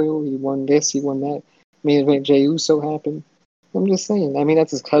Battle Royal. He won this. He won that. Main event Jey Uso happened. I'm just saying. I mean,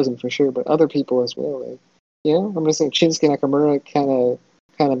 that's his cousin for sure, but other people as well. Like, I'm just saying. Shinsuke Nakamura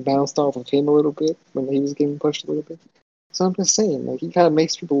kind of bounced off of him a little bit when he was getting pushed a little bit. So I'm just saying, like, he kind of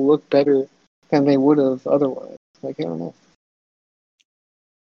makes people look better than they would have otherwise. Like, I don't know.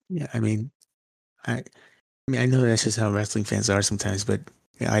 Yeah, I, I know that's just how wrestling fans are sometimes, but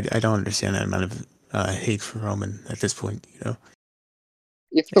yeah, I don't understand that amount of hate for Roman at this point.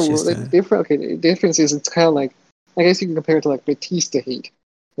 It's It's just the different. Okay, the difference is it's kind of like I guess you can compare it to like Batista hate,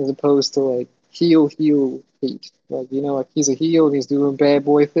 as opposed to like heel hate. Like like he's a heel and he's doing bad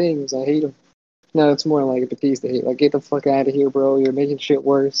boy things. I hate him. No, it's more like Batista hate. Like, get the fuck out of here, bro. You're making shit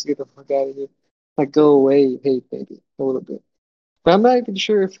worse. Get the fuck out of here. Like, go away, hate maybe a little bit. But I'm not even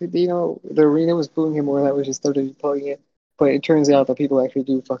sure if the arena was booing him or that was just WWE plugging it. But it turns out that people actually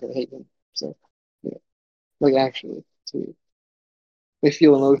do fucking hate him. So, yeah, like actually, so they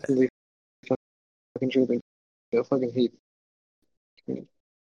feel Well, emotionally fucking driven. They fucking hate him.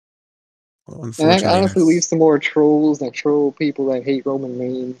 And that unfortunately, honestly leads that's to more trolls that troll people that hate Roman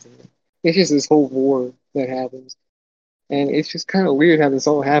Reigns. And it's just this whole war that happens. And it's just kind of weird how this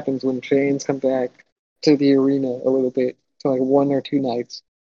all happens when fans come back to the arena a little bit to like 1 or 2 nights.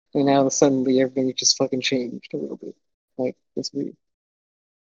 And now suddenly everything just fucking changed a little bit. Like, it's weird.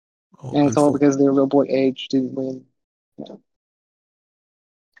 well, And it's all because their little boy Edge didn't win.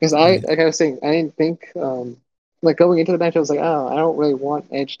 Because I mean, like I was saying, I didn't think, like going into the match, I was like, oh, I don't really want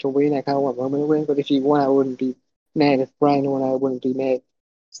Edge to win. I kind of want Roman to win. But if he won, I wouldn't be mad. If Bryan won, I wouldn't be mad.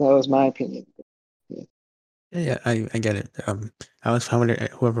 So that was my opinion. Yeah, yeah, I get it. I was fine with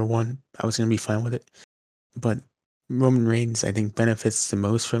it. Whoever won, I was gonna be fine with it. But Roman Reigns, I think, benefits the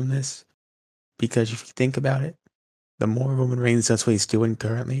most from this because if you think about it, the more Roman Reigns does what he's doing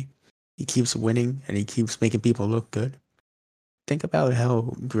currently, he keeps winning and he keeps making people look good. Think about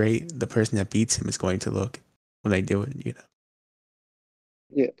how great the person that beats him is going to look when they do it.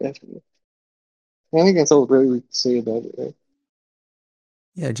 yeah, definitely. I think that's all really we can say about it, right?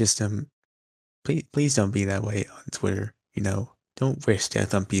 Yeah, just please don't be that way on Twitter. Don't wish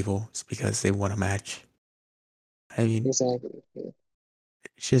death on people just because they want a match. I mean, Exactly. Yeah.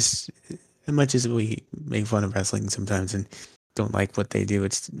 it's just as much as we make fun of wrestling sometimes and don't like what they do,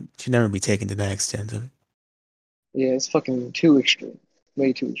 it should never be taken to that extent of it. Yeah, it's fucking too extreme.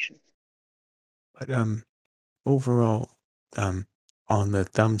 Way too extreme. But overall, um, on the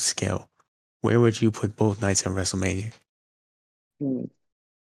thumb scale, where would you put both nights of WrestleMania? Hmm.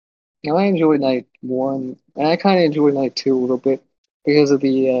 Now I enjoyed night one, and I kind of enjoyed night two a little bit because of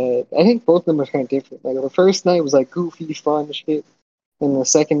the. I think both of them are kind of different. Like the first night was like goofy, fun shit, and the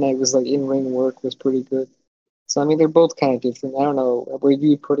second night was like in ring work was pretty good. So I mean, they're both kind of different. I don't know where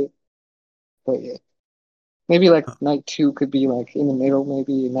you put it, but yeah, maybe like Uh, night two could be like in the middle.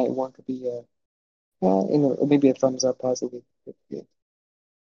 Maybe night one could be maybe a thumbs up possibly. But, yeah.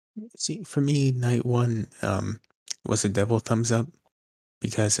 See, for me, night one was a double thumbs up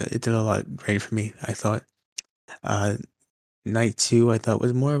because it did a lot great for me. I thought. Uh, Night two, I thought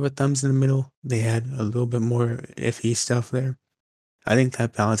was more of a thumbs in the middle. They had a little bit more iffy stuff there. I think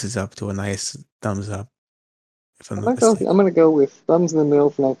that balances up to a nice thumbs up, if I'm not I'm mistaken. gonna go with thumbs in the middle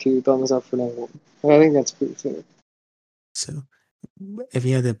for night two, thumbs up for night one. I think that's pretty fair. So, if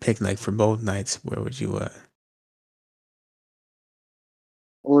you had to pick like for both nights, where would you?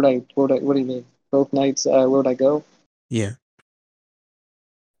 What do you mean? Both nights, where would I go? Yeah,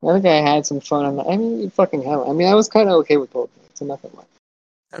 I think I had some fun on that. I mean, fucking hell. I mean, I was kind of okay with both nights. I'm not gonna lie.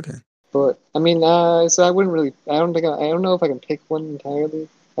 okay, But I mean, so I wouldn't really. I don't know if I can pick one entirely.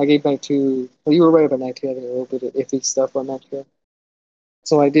 I gave night two. Well, you were right about night two having a little bit of iffy stuff on that show.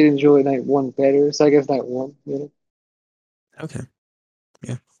 So I did enjoy night one better. So I guess night one, you know. okay,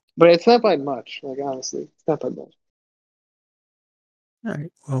 yeah. But it's not by much. Like honestly, it's not by much. All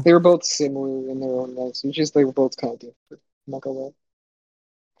right. Well, They were both similar in their own ways. It's just they were both kind of different. I'm not gonna lie.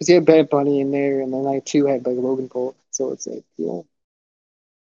 Because you had Bad Bunny in there, and then night two had like Logan Paul. So it's like, yeah.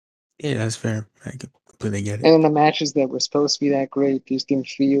 yeah, that's fair. I completely get And it. then the matches that were supposed to be that great just didn't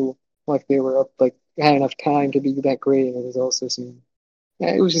feel like they were up, like had enough time to be that great. And it was also some,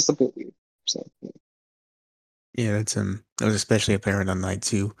 yeah, it was just a bit weird. So Yeah, that was especially apparent on night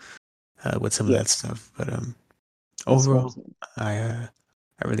two with some of yeah, that stuff. But that's what I'm overall, saying. I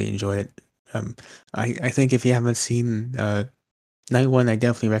really enjoyed it. I think if you haven't seen night one, I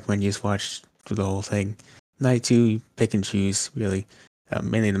definitely recommend you just watch through the whole thing. Night two, you pick and choose really.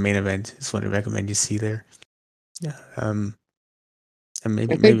 Mainly the main event is what I recommend you see there. Yeah. And I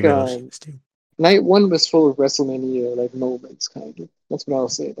maybe think middle shoes too. night one was full of WrestleMania like moments, kind of. That's what I'll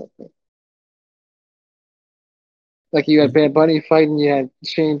say about that. Like you had Mm. Bad Bunny fighting, you had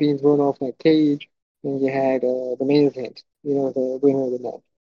Shane Beans rolling off that cage, and you had the main event. The winner of the match.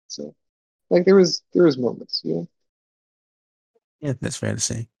 So like there was moments. Yeah, that's fair to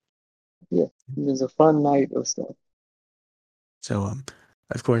say. Yeah. It was a fun night of stuff. So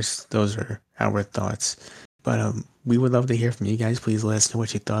of course those are our thoughts. But we would love to hear from you guys. Please let us know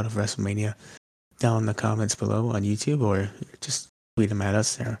what you thought of WrestleMania down in the comments below on YouTube or just tweet them at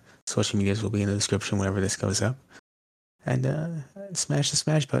us. Our social medias will be in the description whenever this goes up. And smash the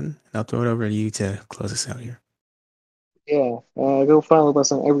smash button. And I'll throw it over to you to close us out here. Yeah, go follow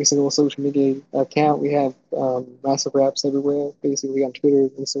us on every single social media account. We have massive raps everywhere, basically on Twitter,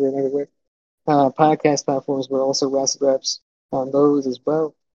 Instagram, everywhere. Podcast platforms were also reps on those as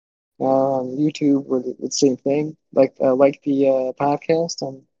well. YouTube were the same thing. Like the podcast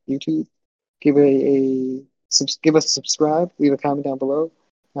on YouTube. Give us a subscribe. Leave a comment down below.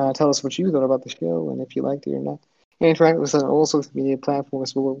 Tell us what you thought about the show and if you liked it or not. And interact with us on all social media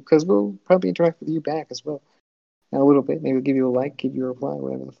platforms because we'll probably interact with you back as well. A little bit. Maybe we'll give you a like, give you a reply,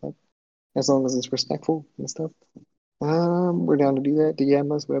 whatever the fuck. As long as it's respectful and stuff. We're down to do that.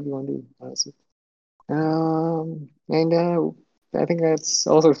 DM us, whatever you want to do, honestly. And I think that's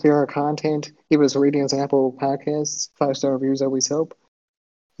also share our content. Give us ratings on Apple Podcasts. 5-star reviews always help.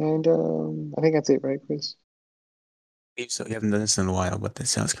 And I think that's it, right, Chris? So you haven't done this in a while, but that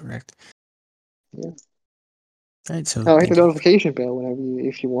sounds correct. Yeah. All right, so Hit the notification bell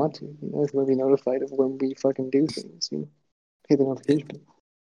if you want to. If you want to be notified of when we fucking do things. Hit the notification bell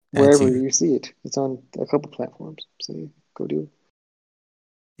wherever you see it. It's on a couple platforms, so go do it.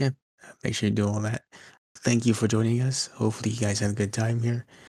 Yeah, make sure you do all that. Thank you for joining us. Hopefully, you guys had a good time here.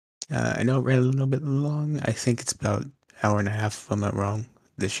 I know it ran a little bit long. I think it's about an hour and a half, if I'm not wrong.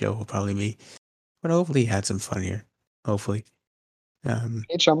 The show will probably be, but hopefully, you had some fun here. Hopefully,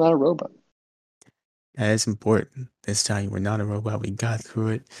 Bitch, I'm not a robot. that is important. This time, we're not a robot. We got through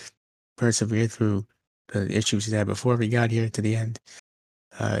it, persevered through the issues we had before we got here to the end.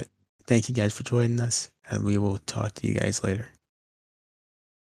 Thank you guys for joining us, and we will talk to you guys later.